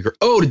completely agree.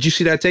 Oh, did you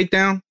see that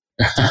takedown?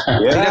 Yeah.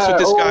 See, that's what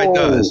this guy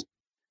does.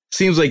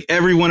 Seems like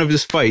every one of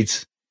his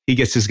fights, he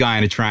gets this guy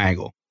in a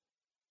triangle.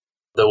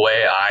 The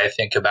way I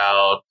think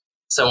about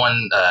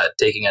someone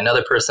taking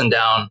another person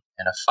down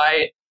in a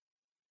fight,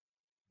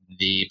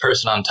 the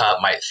person on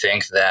top might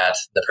think that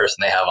the person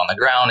they have on the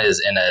ground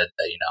is in a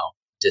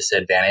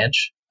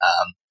disadvantage.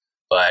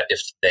 But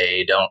if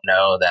they don't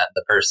know that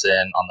the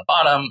person on the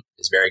bottom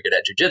is very good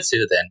at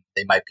jiu-jitsu, then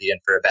they might be in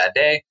for a bad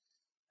day.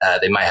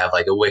 They might have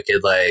a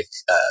wicked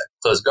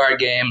closed guard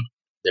game.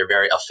 They're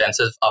very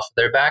offensive off of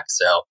their back,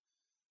 so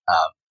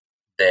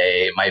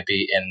they might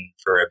be in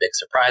for a big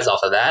surprise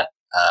off of that.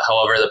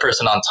 However, the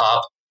person on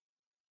top,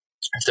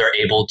 if they're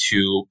able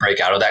to break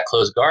out of that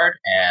closed guard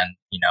and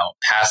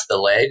pass the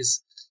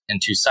legs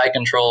into side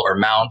control or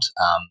mount,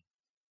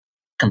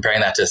 comparing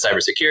that to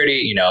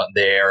cybersecurity,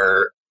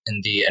 they're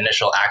in the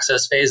initial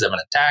access phase of an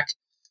attack.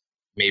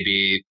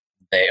 Maybe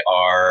they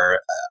are,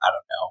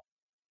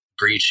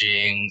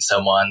 breaching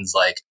someone's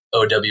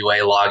OWA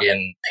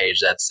login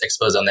page that's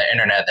exposed on the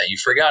internet that you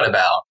forgot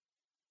about,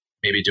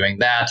 maybe doing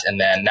that.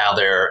 And then now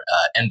they're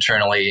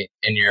internally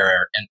in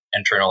your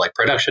internal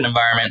production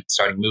environment,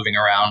 starting moving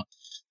around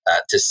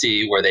to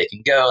see where they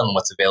can go and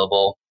what's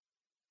available.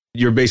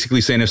 You're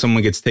basically saying if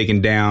someone gets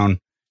taken down,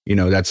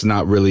 that's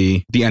not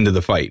really the end of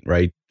the fight,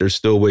 right? There's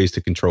still ways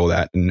to control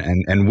that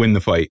and win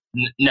the fight.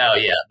 No,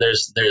 yeah.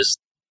 There's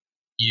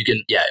you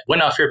can,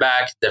 win off your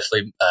back.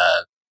 Definitely,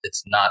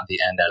 it's not the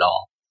end at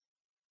all.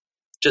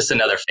 Just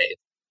another phase.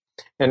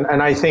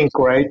 And I think,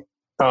 right,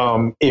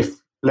 if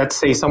let's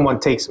say someone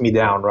takes me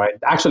down, right?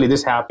 Actually,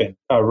 this happened.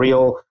 A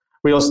real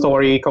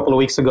story a couple of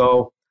weeks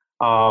ago.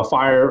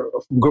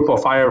 Group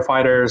of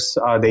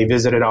firefighters, they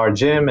visited our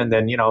gym, and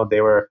then,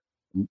 they were,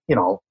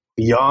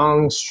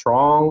 young,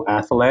 strong,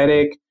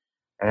 athletic.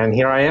 And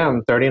here I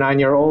am,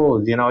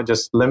 39-year-old,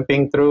 just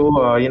limping through,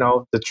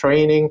 the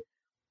training.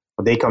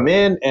 They come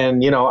in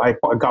and, I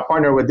got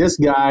partnered with this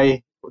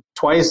guy,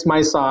 twice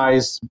my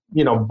size,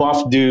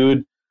 buff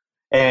dude.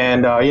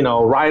 And,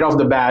 right off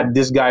the bat,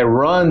 this guy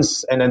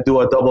runs and then do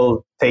a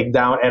double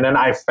takedown. And then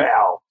I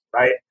fell,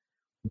 right?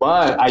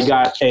 But I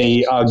got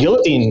a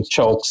guillotine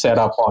choke set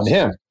up on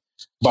him.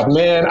 But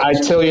man, I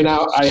tell you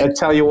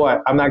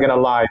what, I'm not going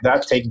to lie.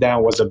 That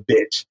takedown was a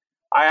bitch.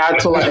 I had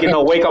to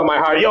wake up my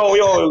heart.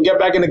 Yo, get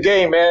back in the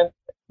game, man.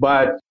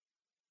 But,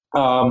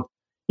 what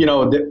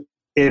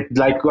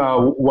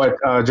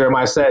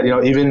Jeremiah said,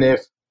 even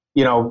if,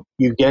 you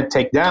get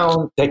taken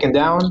down, the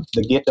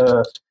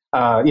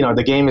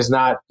game is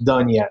not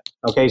done yet.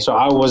 Okay. So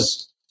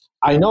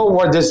I know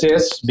what this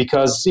is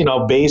because,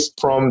 based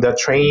from the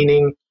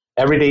training,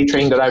 everyday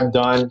training that I've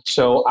done.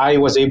 So I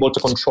was able to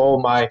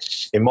control my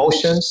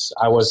emotions.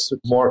 I was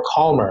more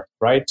calmer,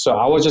 right? So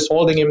I was just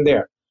holding him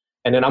there.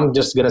 And then I'm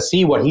just going to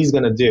see what he's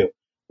going to do,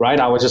 right?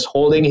 I was just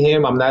holding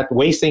him. I'm not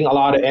wasting a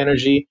lot of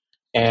energy.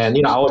 And,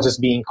 I was just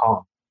being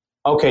calm.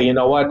 Okay, you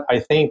know what? I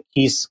think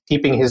he's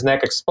keeping his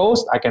neck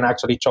exposed. I can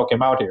actually choke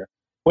him out here,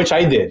 which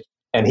I did.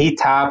 And he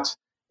tapped.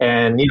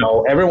 And,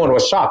 everyone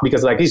was shocked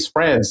because like his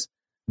friends,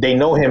 they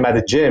know him at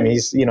the gym.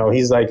 He's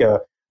like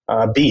a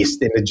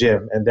beast in the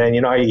gym. And then,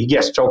 he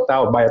gets choked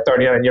out by a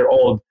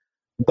 39-year-old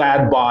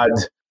dad bod,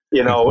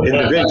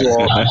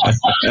 individual.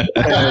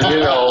 And,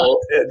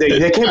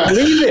 they can't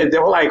believe it. They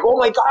were like, oh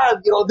my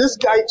God, this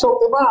guy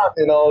choked him out,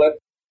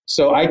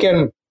 So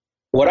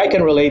what I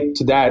can relate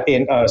to that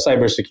in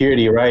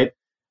cybersecurity, right?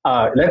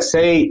 Let's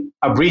say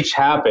a breach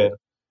happened.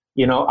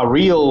 A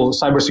real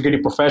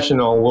cybersecurity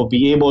professional will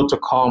be able to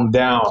calm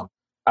down,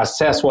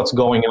 assess what's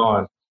going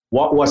on,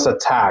 what was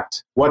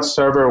attacked, what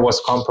server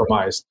was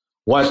compromised,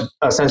 what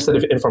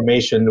sensitive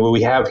information do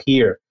we have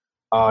here.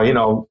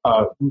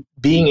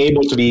 Being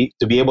able to be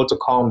able to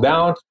calm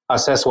down,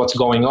 assess what's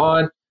going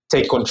on,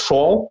 take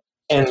control,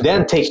 and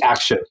then take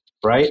action,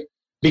 right?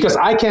 Because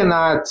I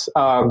cannot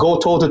go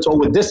toe-to-toe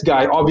with this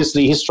guy.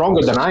 Obviously, he's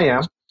stronger than I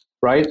am,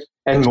 right?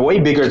 And way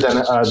bigger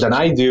than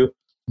I do.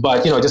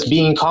 But, just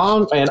being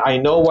calm, and I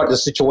know what the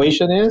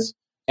situation is.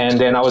 And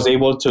then I was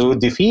able to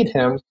defeat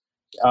him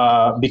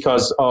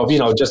because of,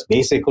 just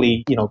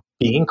basically,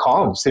 being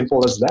calm.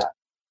 Simple as that.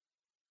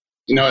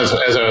 As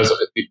I was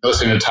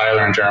listening to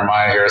Tyler and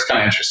Jeremiah here, it's kind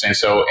of interesting.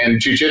 So in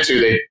jiu-jitsu,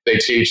 they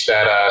teach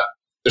that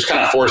there's kind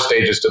of 4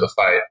 stages to the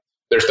fight.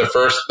 There's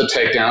the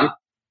takedown.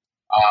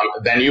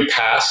 Then you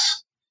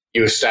pass,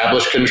 you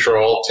establish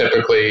control,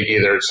 typically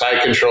either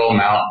side control,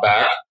 mount,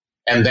 back,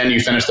 and then you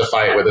finish the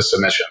fight with a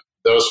submission.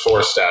 Those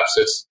 4 steps.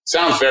 It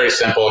sounds very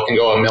simple. It can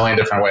go a million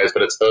different ways,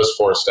 but it's those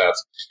 4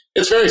 steps.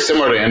 It's very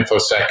similar to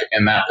InfoSec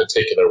in that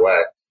particular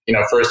way.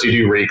 First you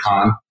do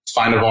recon,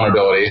 find a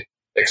vulnerability,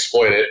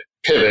 exploit it,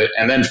 pivot,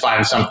 and then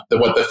find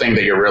the thing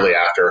that you're really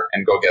after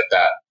and go get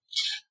that.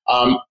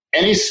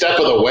 Any step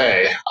of the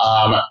way,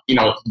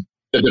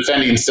 the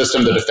defending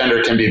system, the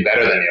defender can be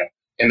better than you.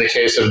 In the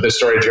case of the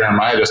story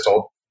Jeremiah just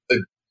told,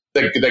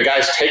 the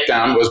guy's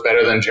takedown was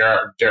better than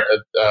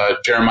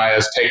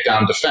Jeremiah's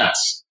takedown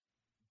defense.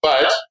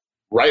 But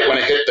right when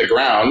it hit the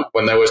ground,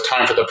 when there was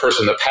time for the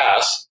person to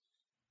pass,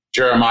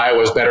 Jeremiah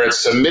was better at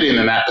submitting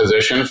in that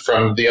position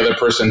from the other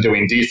person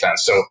doing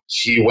defense. So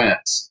he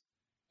wins.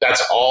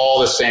 That's all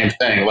the same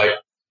thing. Like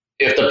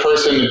if the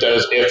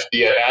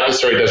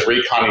adversary does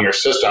reconning your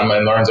system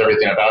and learns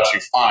everything about you,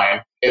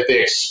 fine. If they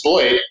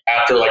exploit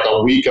after like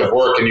a week of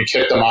work and you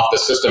kick them off the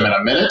system in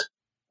a minute,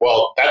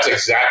 well, that's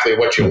exactly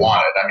what you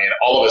wanted. I mean,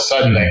 all of a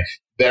sudden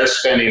they're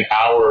spending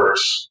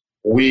hours,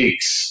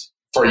 weeks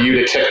for you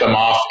to kick them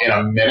off in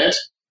a minute.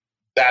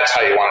 That's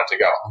how you want it to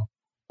go.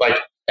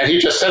 And he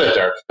just said it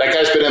there. That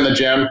guy's been in the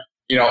gym,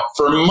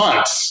 for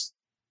months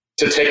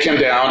to take him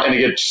down and he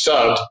gets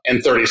subbed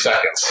in 30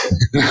 seconds.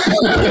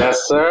 Yes,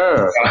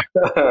 sir.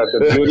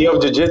 The beauty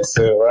of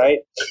jiu-jitsu, right?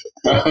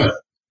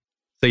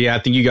 So, yeah, I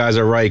think you guys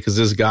are right because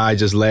this guy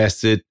just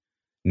lasted.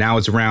 Now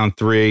it's round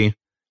 3.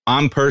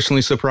 I'm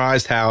personally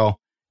surprised how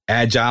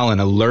agile and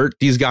alert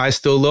these guys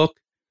still look.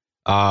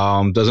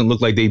 Doesn't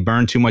look like they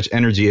burn too much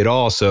energy at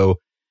all. So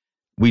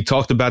we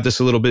talked about this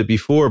a little bit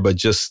before, but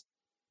just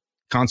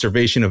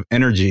conservation of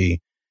energy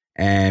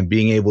and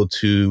being able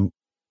to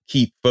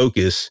keep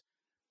focus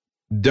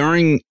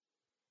during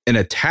an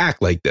attack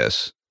like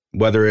this,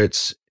 whether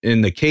it's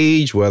in the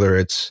cage, whether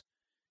it's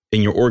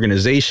in your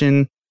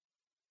organization.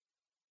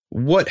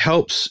 What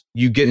helps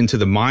you get into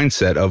the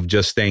mindset of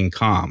just staying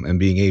calm and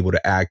being able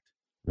to act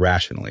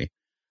rationally?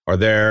 Are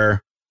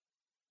there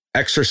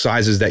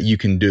exercises that you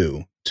can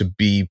do to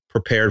be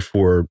prepared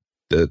for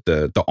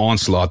the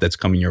onslaught that's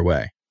coming your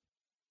way?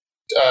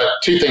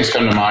 2 things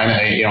come to mind.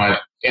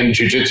 In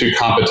jiu-jitsu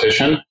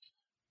competition,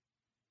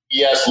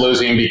 yes,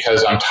 losing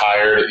because I'm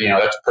tired,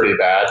 that's pretty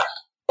bad.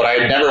 But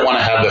I never want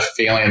to have the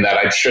feeling that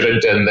I should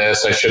have done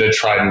this, I should have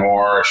tried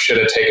more, should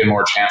have taken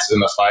more chances in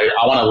the fight.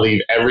 I want to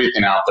leave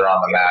everything out there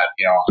on the mat,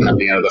 at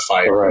the end of the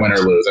fight, win or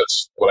lose.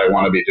 That's what I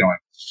want to be doing.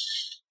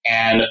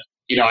 And,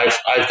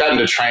 I've gotten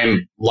to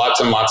train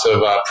lots and lots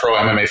of pro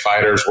MMA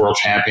fighters, world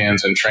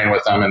champions, and train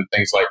with them and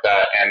things like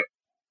that. And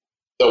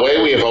the way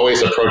we have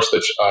always approached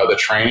the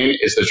training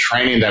is the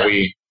training that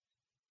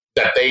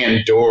they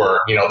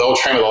endure. They'll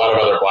train with a lot of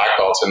other black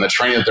belts, and the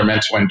training that they're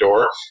meant to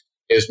endure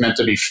is meant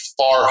to be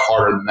far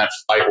harder than that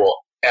fight will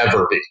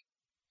ever be.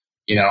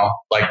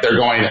 They're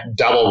going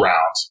double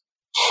rounds,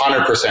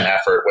 100%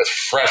 effort with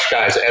fresh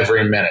guys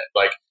every minute.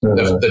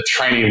 The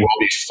training will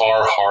be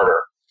far harder.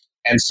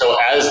 And so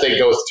as they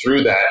go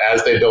through that,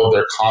 as they build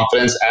their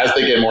confidence, as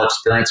they get more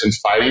experience in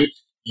fighting,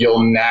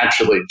 you'll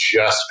naturally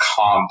just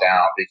calm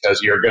down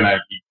because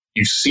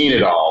you've seen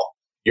it all.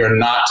 You're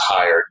not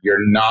tired.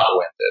 You're not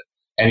winded.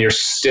 And you're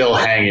still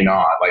hanging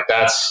on. Like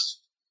that's,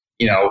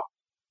 I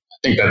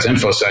think that's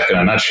InfoSec in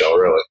a nutshell,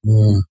 really.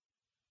 Mm.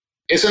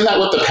 Isn't that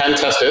what the pen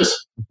test is?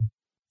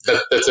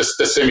 That's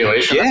the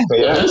simulation. Yeah.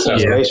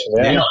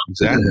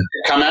 Exactly.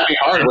 Come at me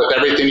hard with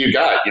everything you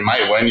got. You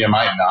might win, you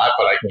might not.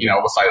 But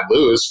if I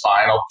lose,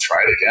 fine, I'll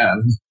try it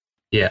again.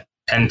 Yeah.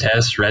 Pen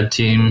test, red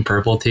team,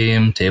 purple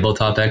team,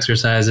 tabletop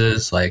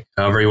exercises, like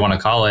however you want to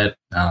call it.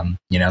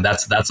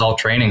 That's all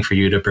training for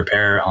you to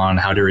prepare on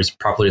how to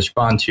properly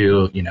respond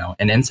to,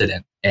 an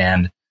incident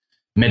and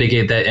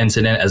mitigate that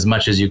incident as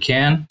much as you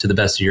can to the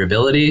best of your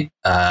ability,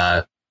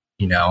 so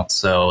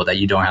that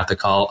you don't have to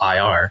call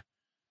IR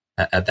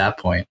at that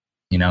point,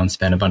 and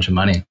spend a bunch of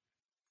money.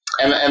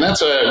 And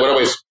that's what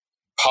always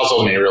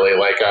puzzled me, really.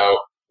 Like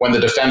when the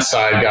defense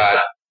side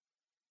got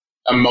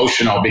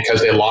emotional because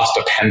they lost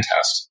a pen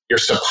test. You're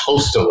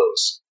supposed to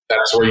lose.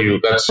 That's where you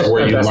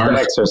learn. The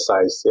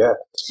exercise, yeah.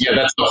 Yeah,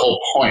 that's the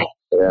whole point.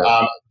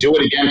 Yeah. Do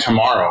it again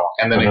tomorrow,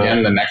 and then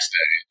again the next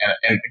day.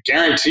 And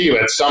guarantee you,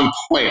 at some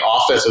point,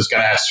 office is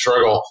going to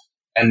struggle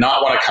and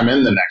not want to come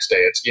in the next day.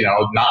 It's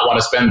not want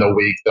to spend the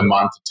week, the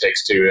month it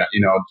takes to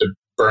to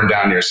burn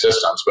down your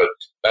systems. But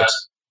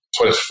that's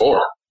what it's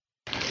for.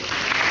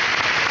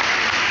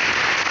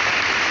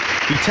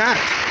 He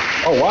tapped.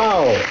 Oh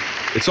wow!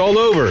 It's all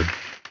over.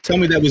 Tell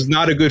me that was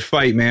not a good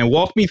fight, man.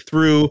 Walk me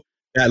through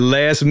that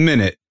last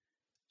minute.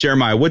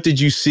 Jeremiah, what did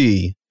you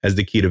see as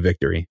the key to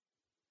victory?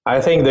 I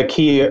think the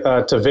key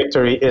to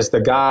victory is the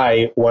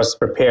guy was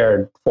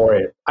prepared for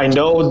it. I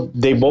know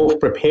they both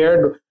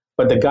prepared,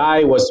 but the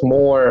guy was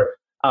more,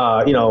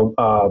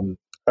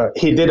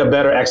 he did a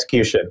better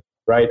execution,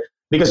 right?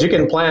 Because you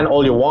can plan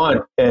all you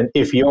want, and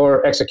if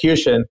your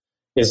execution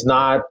is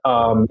not,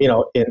 on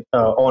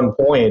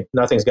point,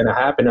 nothing's going to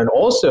happen. And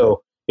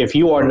also, if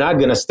you are not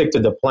going to stick to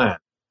the plan,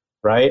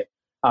 right?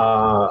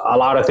 A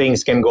lot of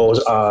things can go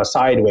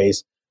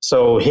sideways.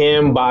 So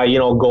him by,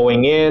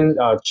 going in,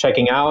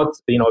 checking out,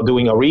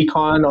 doing a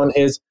recon on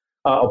his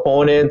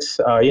opponent,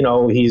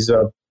 he's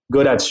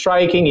good at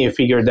striking. He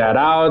figured that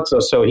out.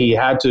 So he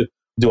had to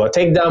do a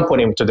takedown,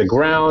 put him to the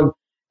ground.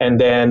 And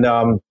then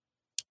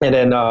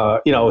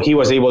he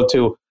was able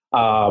to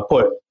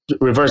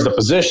reverse the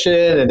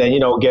position and then,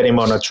 get him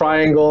on a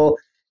triangle.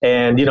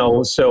 And,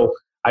 so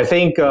I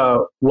think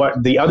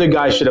what the other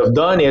guy should have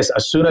done is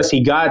as soon as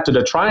he got to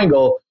the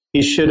triangle,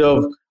 he should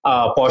have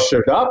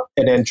postured up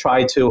and then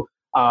try to,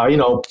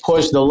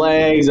 push the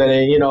legs and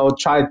then,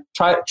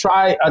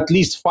 try at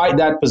least fight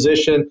that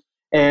position.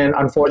 And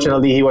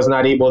unfortunately, he was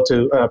not able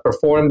to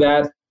perform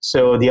that.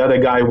 So the other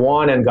guy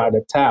won and got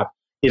a tap.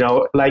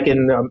 Like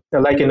in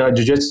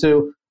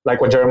jiu-jitsu, like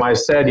what Jeremiah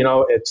said,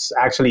 it's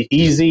actually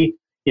easy.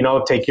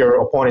 Take your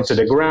opponent to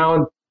the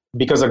ground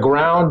because the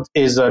ground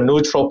is a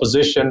neutral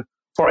position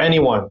for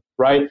anyone,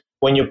 right?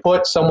 When you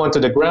put someone to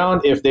the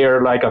ground, if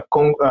they're like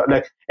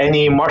like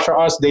any martial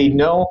arts, they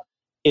know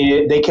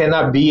they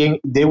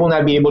will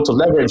not be able to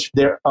leverage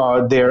their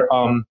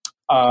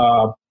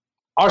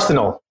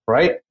arsenal,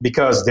 right?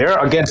 Because they're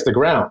against the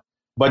ground.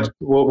 But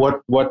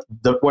what's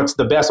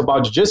the best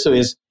about jiu-jitsu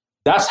is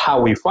that's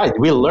how we fight.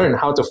 We learn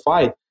how to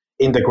fight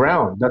in the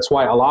ground. That's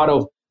why a lot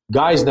of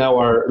guys now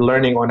are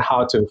learning on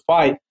how to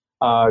fight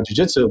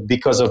jiu-jitsu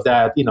because of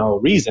that,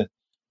 reason.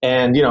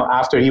 And,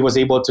 after he was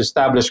able to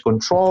establish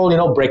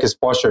control, break his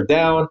posture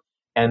down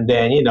and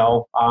then,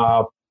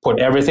 put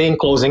everything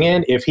closing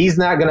in. If he's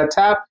not going to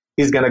tap,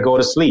 he's going to go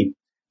to sleep.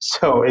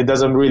 So it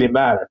doesn't really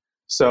matter.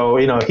 So,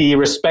 he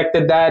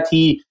respected that.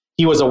 He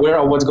was aware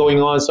of what's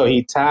going on. So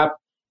he tapped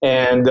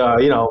and,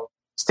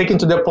 sticking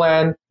to the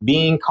plan,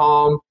 being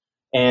calm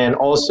and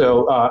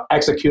also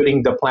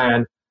executing the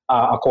plan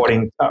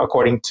according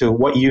to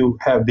what you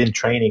have been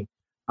training.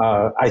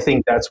 I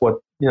think that's what,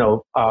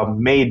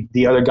 made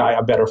the other guy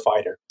a better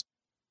fighter.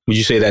 Would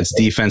you say that's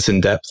defense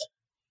in depth?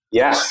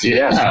 Yes.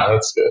 Yeah,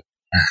 that's good.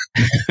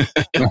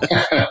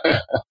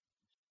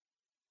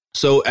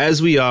 So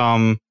as we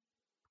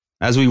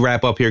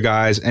wrap up here,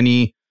 guys,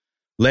 any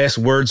last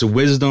words of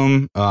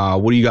wisdom?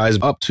 What are you guys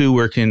up to?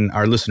 Where can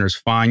our listeners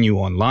find you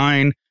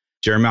online?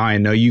 Jeremiah, I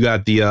know you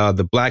got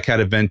the Black Hat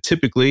event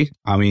typically.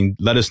 I mean,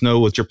 let us know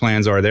what your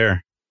plans are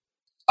there.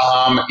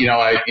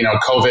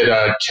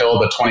 COVID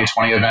killed the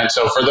 2020 event.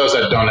 So for those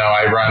that don't know,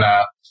 I run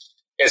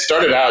it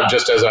started out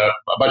just as a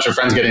bunch of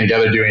friends getting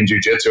together doing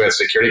jiu-jitsu at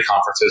security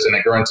conferences, and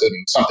it grew into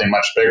something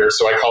much bigger.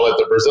 So I call it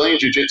the Brazilian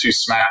Jiu-Jitsu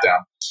Smackdown,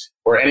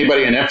 where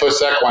anybody in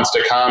InfoSec wants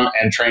to come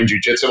and train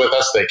jiu-jitsu with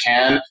us, they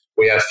can.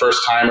 We have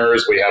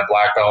first-timers, we have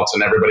black belts,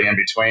 and everybody in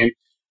between.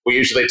 We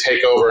usually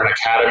take over an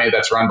academy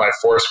that's run by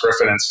Forrest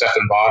Griffin and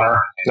Stefan Bonner.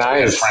 And nice.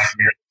 We had Frank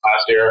Mir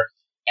last year.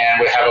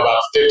 And we have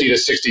about 50 to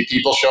 60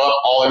 people show up,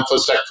 all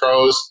InfoSec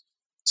pros,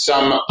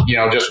 some,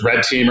 just red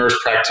teamers,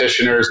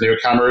 practitioners,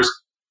 newcomers.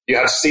 You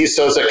have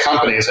CISOs at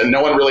companies, and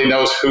no one really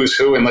knows who's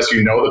who unless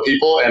you know the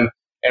people, and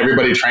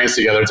everybody trains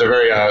together. It's a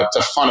very it's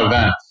a fun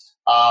event.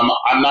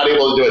 I'm not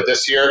able to do it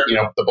this year.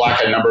 The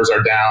black eye numbers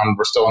are down.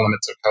 We're still in the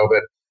midst of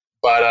COVID.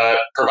 But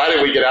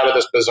provided we get out of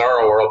this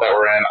bizarro world that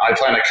we're in, I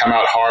plan to come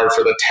out hard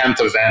for the 10th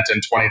event in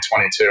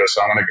 2022.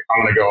 So I'm gonna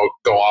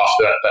go off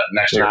that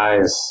next year.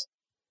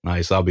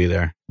 Nice. I'll be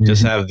there.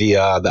 Just have the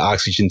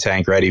oxygen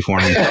tank ready for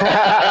me.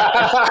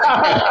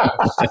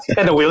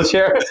 And a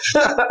wheelchair.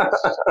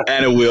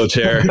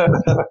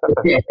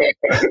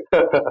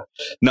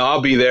 No,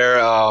 I'll be there.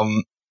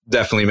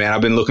 Definitely, man.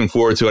 I've been looking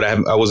forward to it.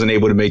 I wasn't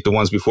able to make the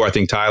ones before. I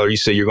think, Tyler, you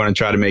said you're going to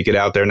try to make it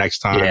out there next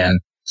time. Yeah. And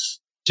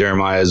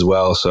Jeremiah as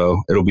well.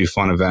 So it'll be a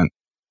fun event.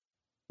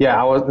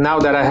 Yeah. Now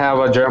that I have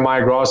a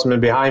Jeremiah Grossman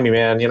behind me,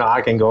 man,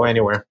 I can go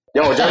anywhere.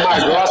 Yo,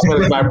 Jeremiah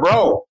Grossman is my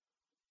bro.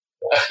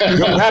 You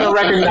gotta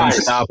recognize.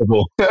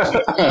 Unstoppable.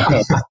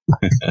 I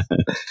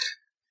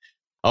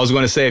was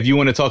going to say, if you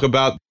want to talk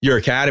about your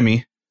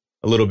academy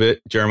a little bit,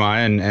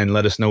 Jeremiah, and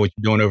let us know what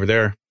you're doing over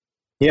there.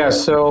 Yeah.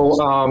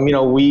 So,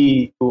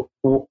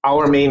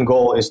 our main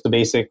goal is to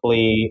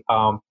basically,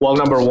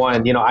 number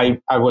one,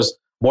 I was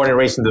born and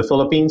raised in the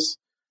Philippines.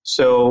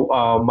 So,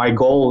 my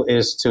goal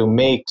is to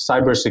make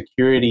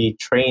cybersecurity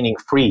training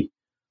free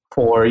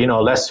for,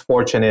 less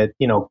fortunate,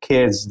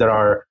 kids that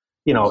are,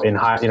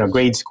 in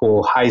grade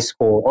school, high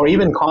school, or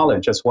even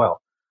college as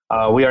well.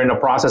 We are in the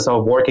process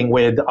of working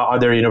with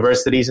other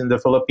universities in the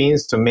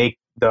Philippines to make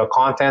the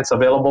contents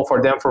available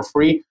for them for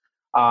free,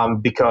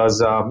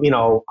 because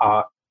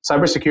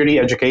cybersecurity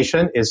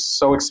education is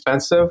so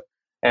expensive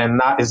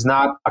and is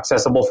not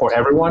accessible for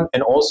everyone,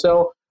 and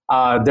also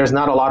there's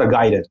not a lot of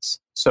guidance.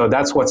 So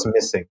that's what's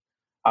missing,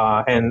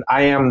 and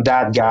I am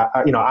that gap.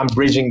 I'm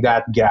bridging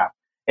that gap,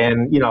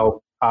 and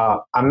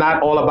I'm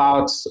not all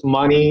about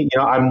money.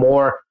 I'm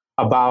more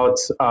about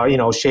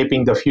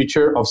shaping the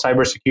future of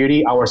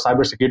cybersecurity, our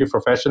cybersecurity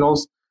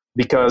professionals,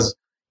 because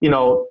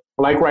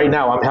like right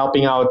now I'm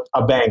helping out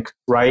a bank,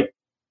 right?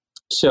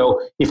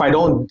 So if I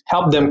don't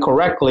help them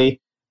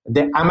correctly,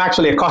 then I'm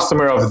actually a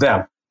customer of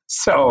them.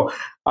 So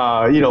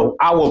I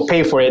will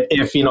pay for it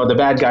if the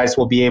bad guys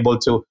will be able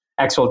to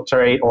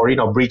exfiltrate or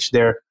breach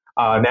their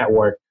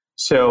network.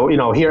 So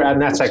here at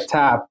NetSec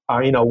Tap,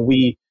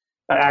 we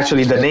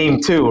actually the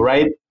name too,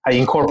 right? I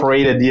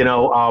incorporated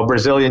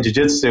Brazilian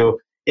Jiu-Jitsu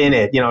in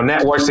it,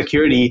 network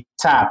security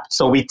tap.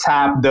 So we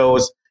tap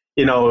those,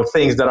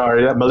 things that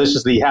are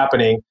maliciously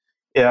happening,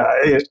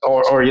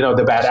 or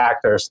the bad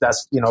actors.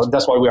 That's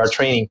why we are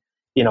training,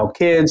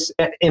 kids,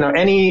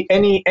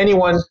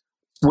 anyone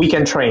we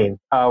can train.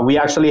 We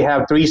actually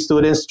have 3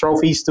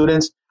 trophy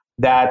students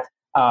that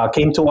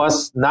came to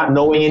us not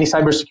knowing any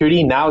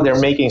cybersecurity. Now they're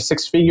making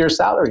 6-figure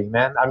salary,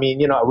 man. I mean,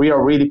 we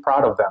are really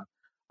proud of them.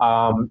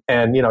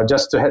 And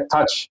just to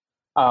touch,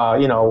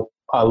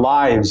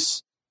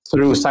 lives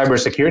through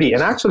cybersecurity,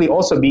 and actually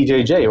also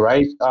BJJ,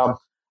 right?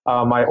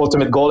 My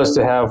ultimate goal is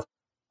to have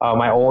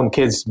my own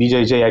kids'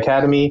 BJJ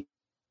academy,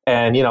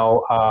 and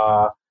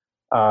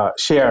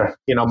share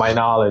my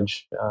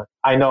knowledge.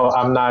 I know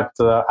I'm not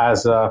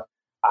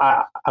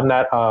I'm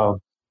not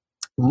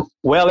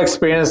well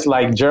experienced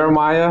like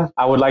Jeremiah.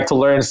 I would like to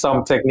learn a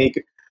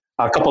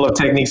couple of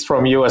techniques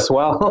from you as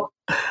well.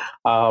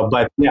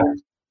 But yeah,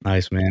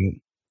 nice,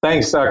 man.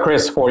 Thanks,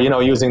 Chris, for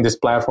using this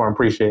platform.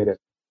 Appreciate it.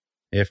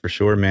 Yeah, for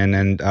sure, man.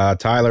 And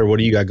Tyler, what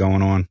do you got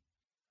going on?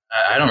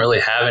 I don't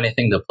really have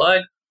anything to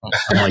plug. I'm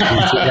like you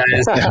two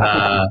guys.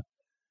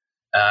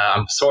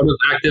 I'm sort of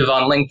active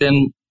on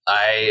LinkedIn.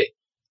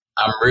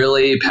 I'm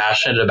really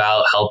passionate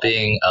about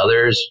helping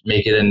others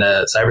make it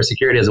into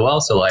cybersecurity as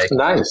well. So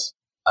nice.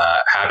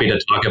 Happy to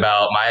talk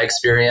about my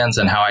experience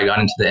and how I got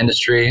into the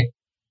industry.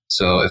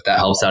 So if that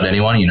helps out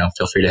anyone,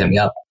 feel free to hit me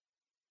up.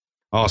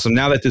 Awesome.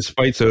 Now that this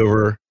fight's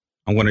over,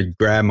 I'm going to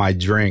grab my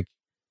drink.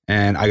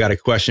 And I got a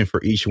question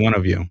for each one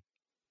of you.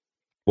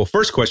 Well,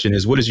 first question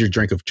is, what is your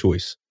drink of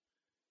choice?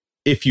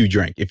 If you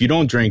drink. If you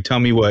don't drink, tell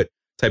me what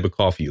type of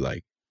coffee you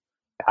like.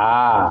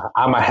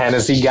 I'm a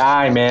Hennessy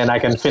guy, man. I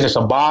can finish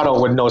a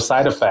bottle with no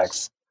side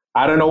effects.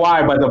 I don't know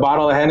why, but the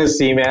bottle of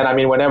Hennessy, man. I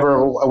mean,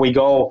 whenever we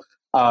go,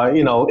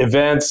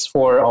 events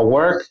for a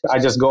work, I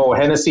just go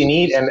Hennessy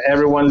neat and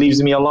everyone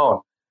leaves me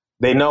alone.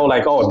 They know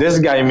this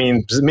guy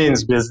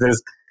means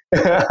business.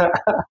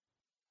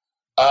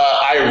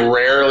 I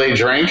rarely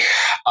drink.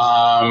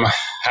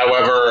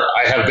 However,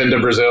 I have been to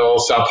Brazil,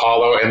 Sao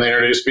Paulo, and they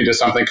introduced me to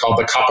something called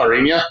the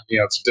caipirinha.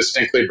 It's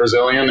distinctly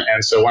Brazilian.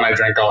 And so when I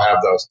drink, I'll have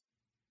those.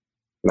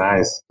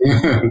 Nice.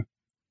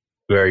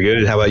 Very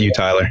good. How about you,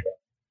 Tyler?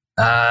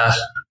 I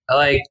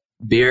like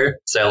beer.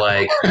 So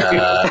I'm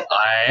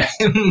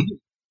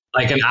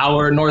like an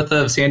hour north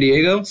of San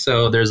Diego.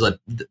 So there's a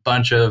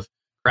bunch of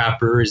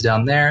craft breweries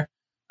down there.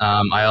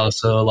 I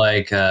also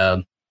like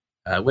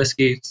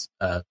whiskey,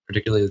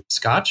 particularly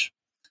Scotch.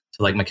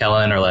 So like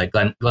Macallan or like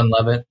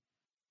Glenlivet.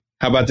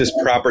 How about this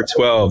proper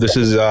 12? This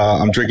is,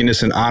 I'm drinking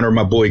this in honor of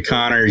my boy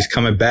Connor. He's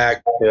coming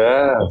back.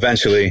 Yeah.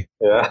 Eventually.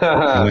 Yeah.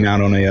 I went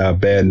out on a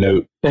bad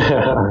note.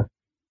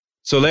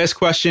 So last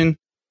question,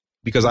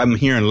 because I'm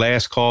hearing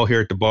last call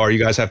here at the bar. You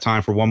guys have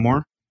time for one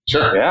more?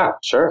 Sure. Yeah,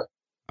 sure.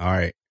 All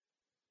right.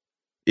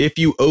 If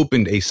you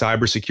opened a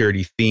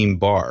cybersecurity themed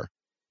bar,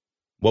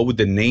 what would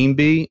the name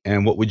be,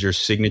 and what would your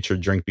signature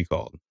drink be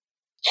called?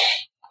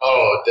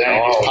 Oh,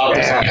 dang. He's popped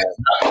his hand.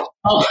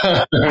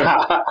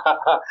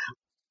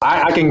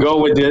 I can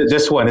go with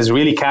this one. It's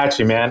really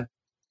catchy, man.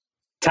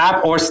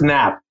 Tap or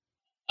snap.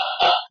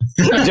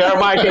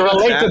 Jeremiah can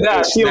relate to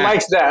that. He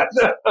likes that.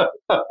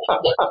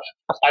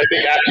 I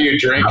think after you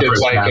drink,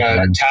 it's like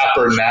a tap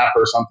or nap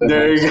or something.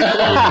 There you go.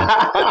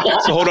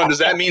 So hold on, does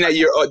that mean that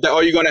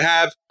all you're gonna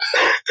have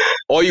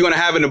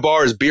in the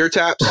bar is beer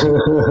taps?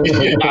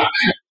 Yeah.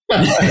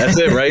 That's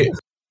it, right?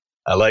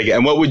 I like it.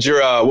 And what would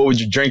your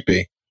drink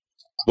be?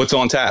 What's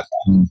on tap?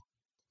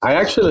 I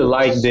actually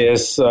like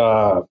this. We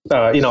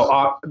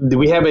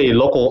have a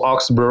local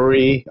Ox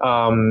Brewery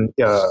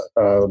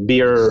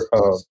beer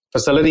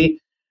facility.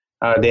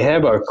 They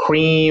have a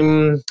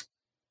cream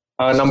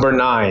number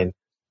 9,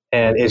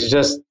 and it's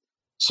just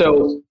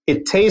so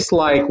it tastes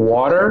like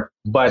water,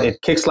 but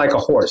it kicks like a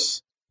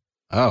horse.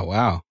 Oh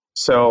wow!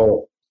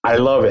 So I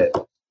love it.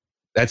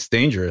 That's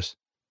dangerous.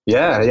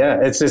 Yeah.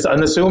 It's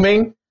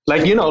unassuming,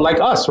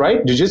 like us,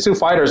 right? Jiu-jitsu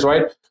fighters,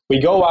 right? We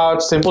go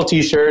out, simple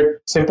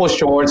t-shirt, simple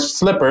shorts,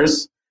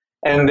 slippers,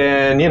 and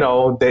then,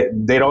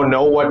 they don't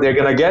know what they're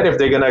going to get if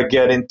they're going to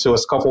get into a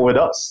scuffle with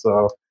us.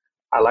 So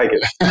I like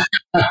it.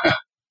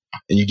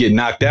 And you get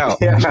knocked out.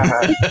 Yeah.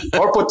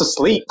 Or put to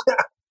sleep.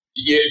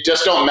 You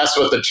just don't mess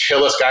with the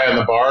chillest guy in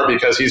the bar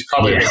because he's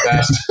probably the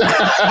best.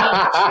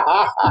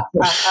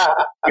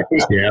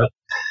 Yeah.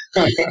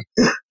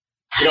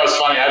 It's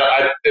funny.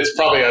 It's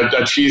probably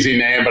a cheesy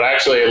name, but I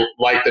actually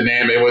like the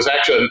name. It was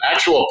actually an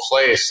actual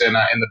place in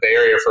the Bay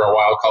Area for a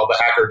while called the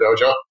Hacker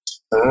Dojo.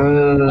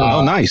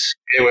 Oh, nice.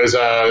 It was,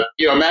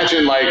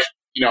 imagine like,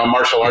 a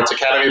martial arts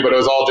academy, but it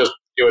was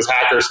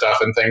hacker stuff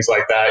and things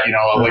like that,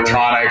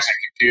 electronics and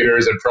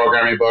computers and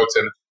programming books.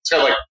 And it's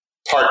got like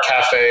part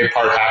cafe,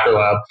 part hacker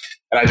lab.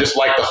 And I just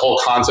like the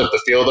whole concept, the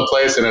feel of the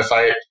place. And if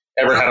I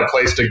ever had a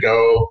place to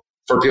go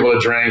for people to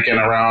drink and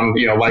around,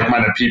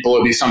 like-minded people,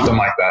 it'd be something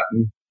like that.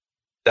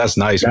 That's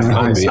nice. That's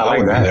nice. I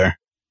like that. There.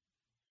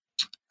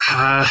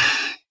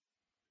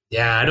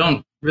 Yeah, I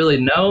don't really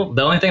know.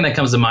 The only thing that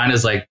comes to mind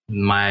is like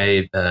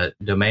my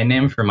domain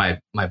name for my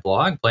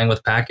blog, Playing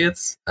with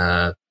Packets.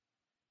 Can't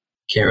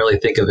really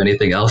think of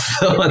anything else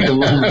at the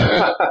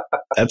moment.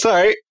 That's all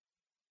right.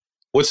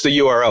 What's the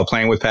URL?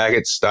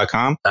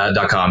 Playingwithpackets.com?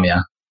 .com,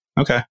 yeah.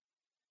 Okay.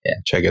 Yeah.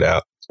 Check it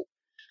out.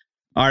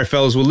 All right,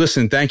 fellas. Well,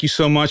 listen, thank you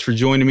so much for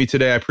joining me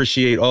today. I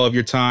appreciate all of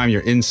your time,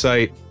 your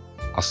insight.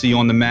 I'll see you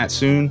on the mat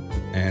soon,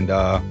 and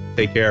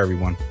take care,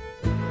 everyone.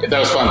 That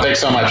was fun. Thanks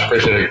so much.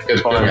 Appreciate it.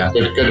 Good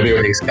to be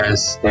with you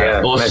guys.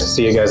 Yeah, nice to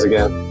see you guys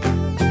again.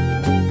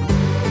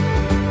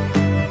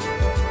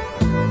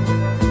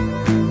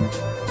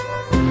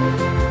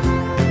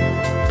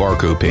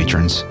 Barcode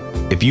patrons,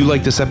 if you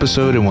like this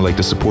episode and would like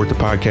to support the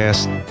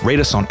podcast,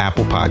 rate us on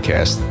Apple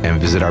Podcasts and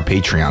visit our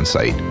Patreon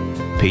site,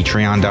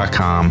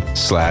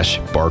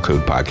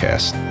 patreon.com/barcode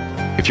podcast.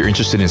 If you're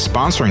interested in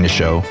sponsoring the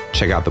show,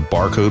 check out the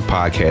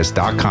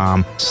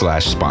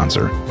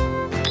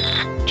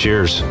barcodepodcast.com/sponsor.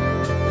 Cheers.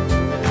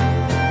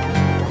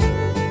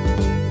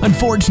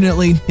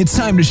 Unfortunately, it's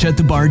time to shut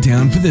the bar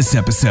down for this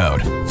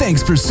episode.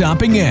 Thanks for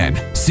stopping in.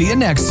 See you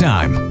next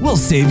time. We'll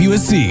save you a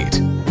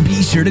seat.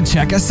 Be sure to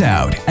check us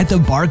out at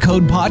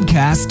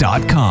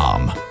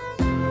thebarcodepodcast.com.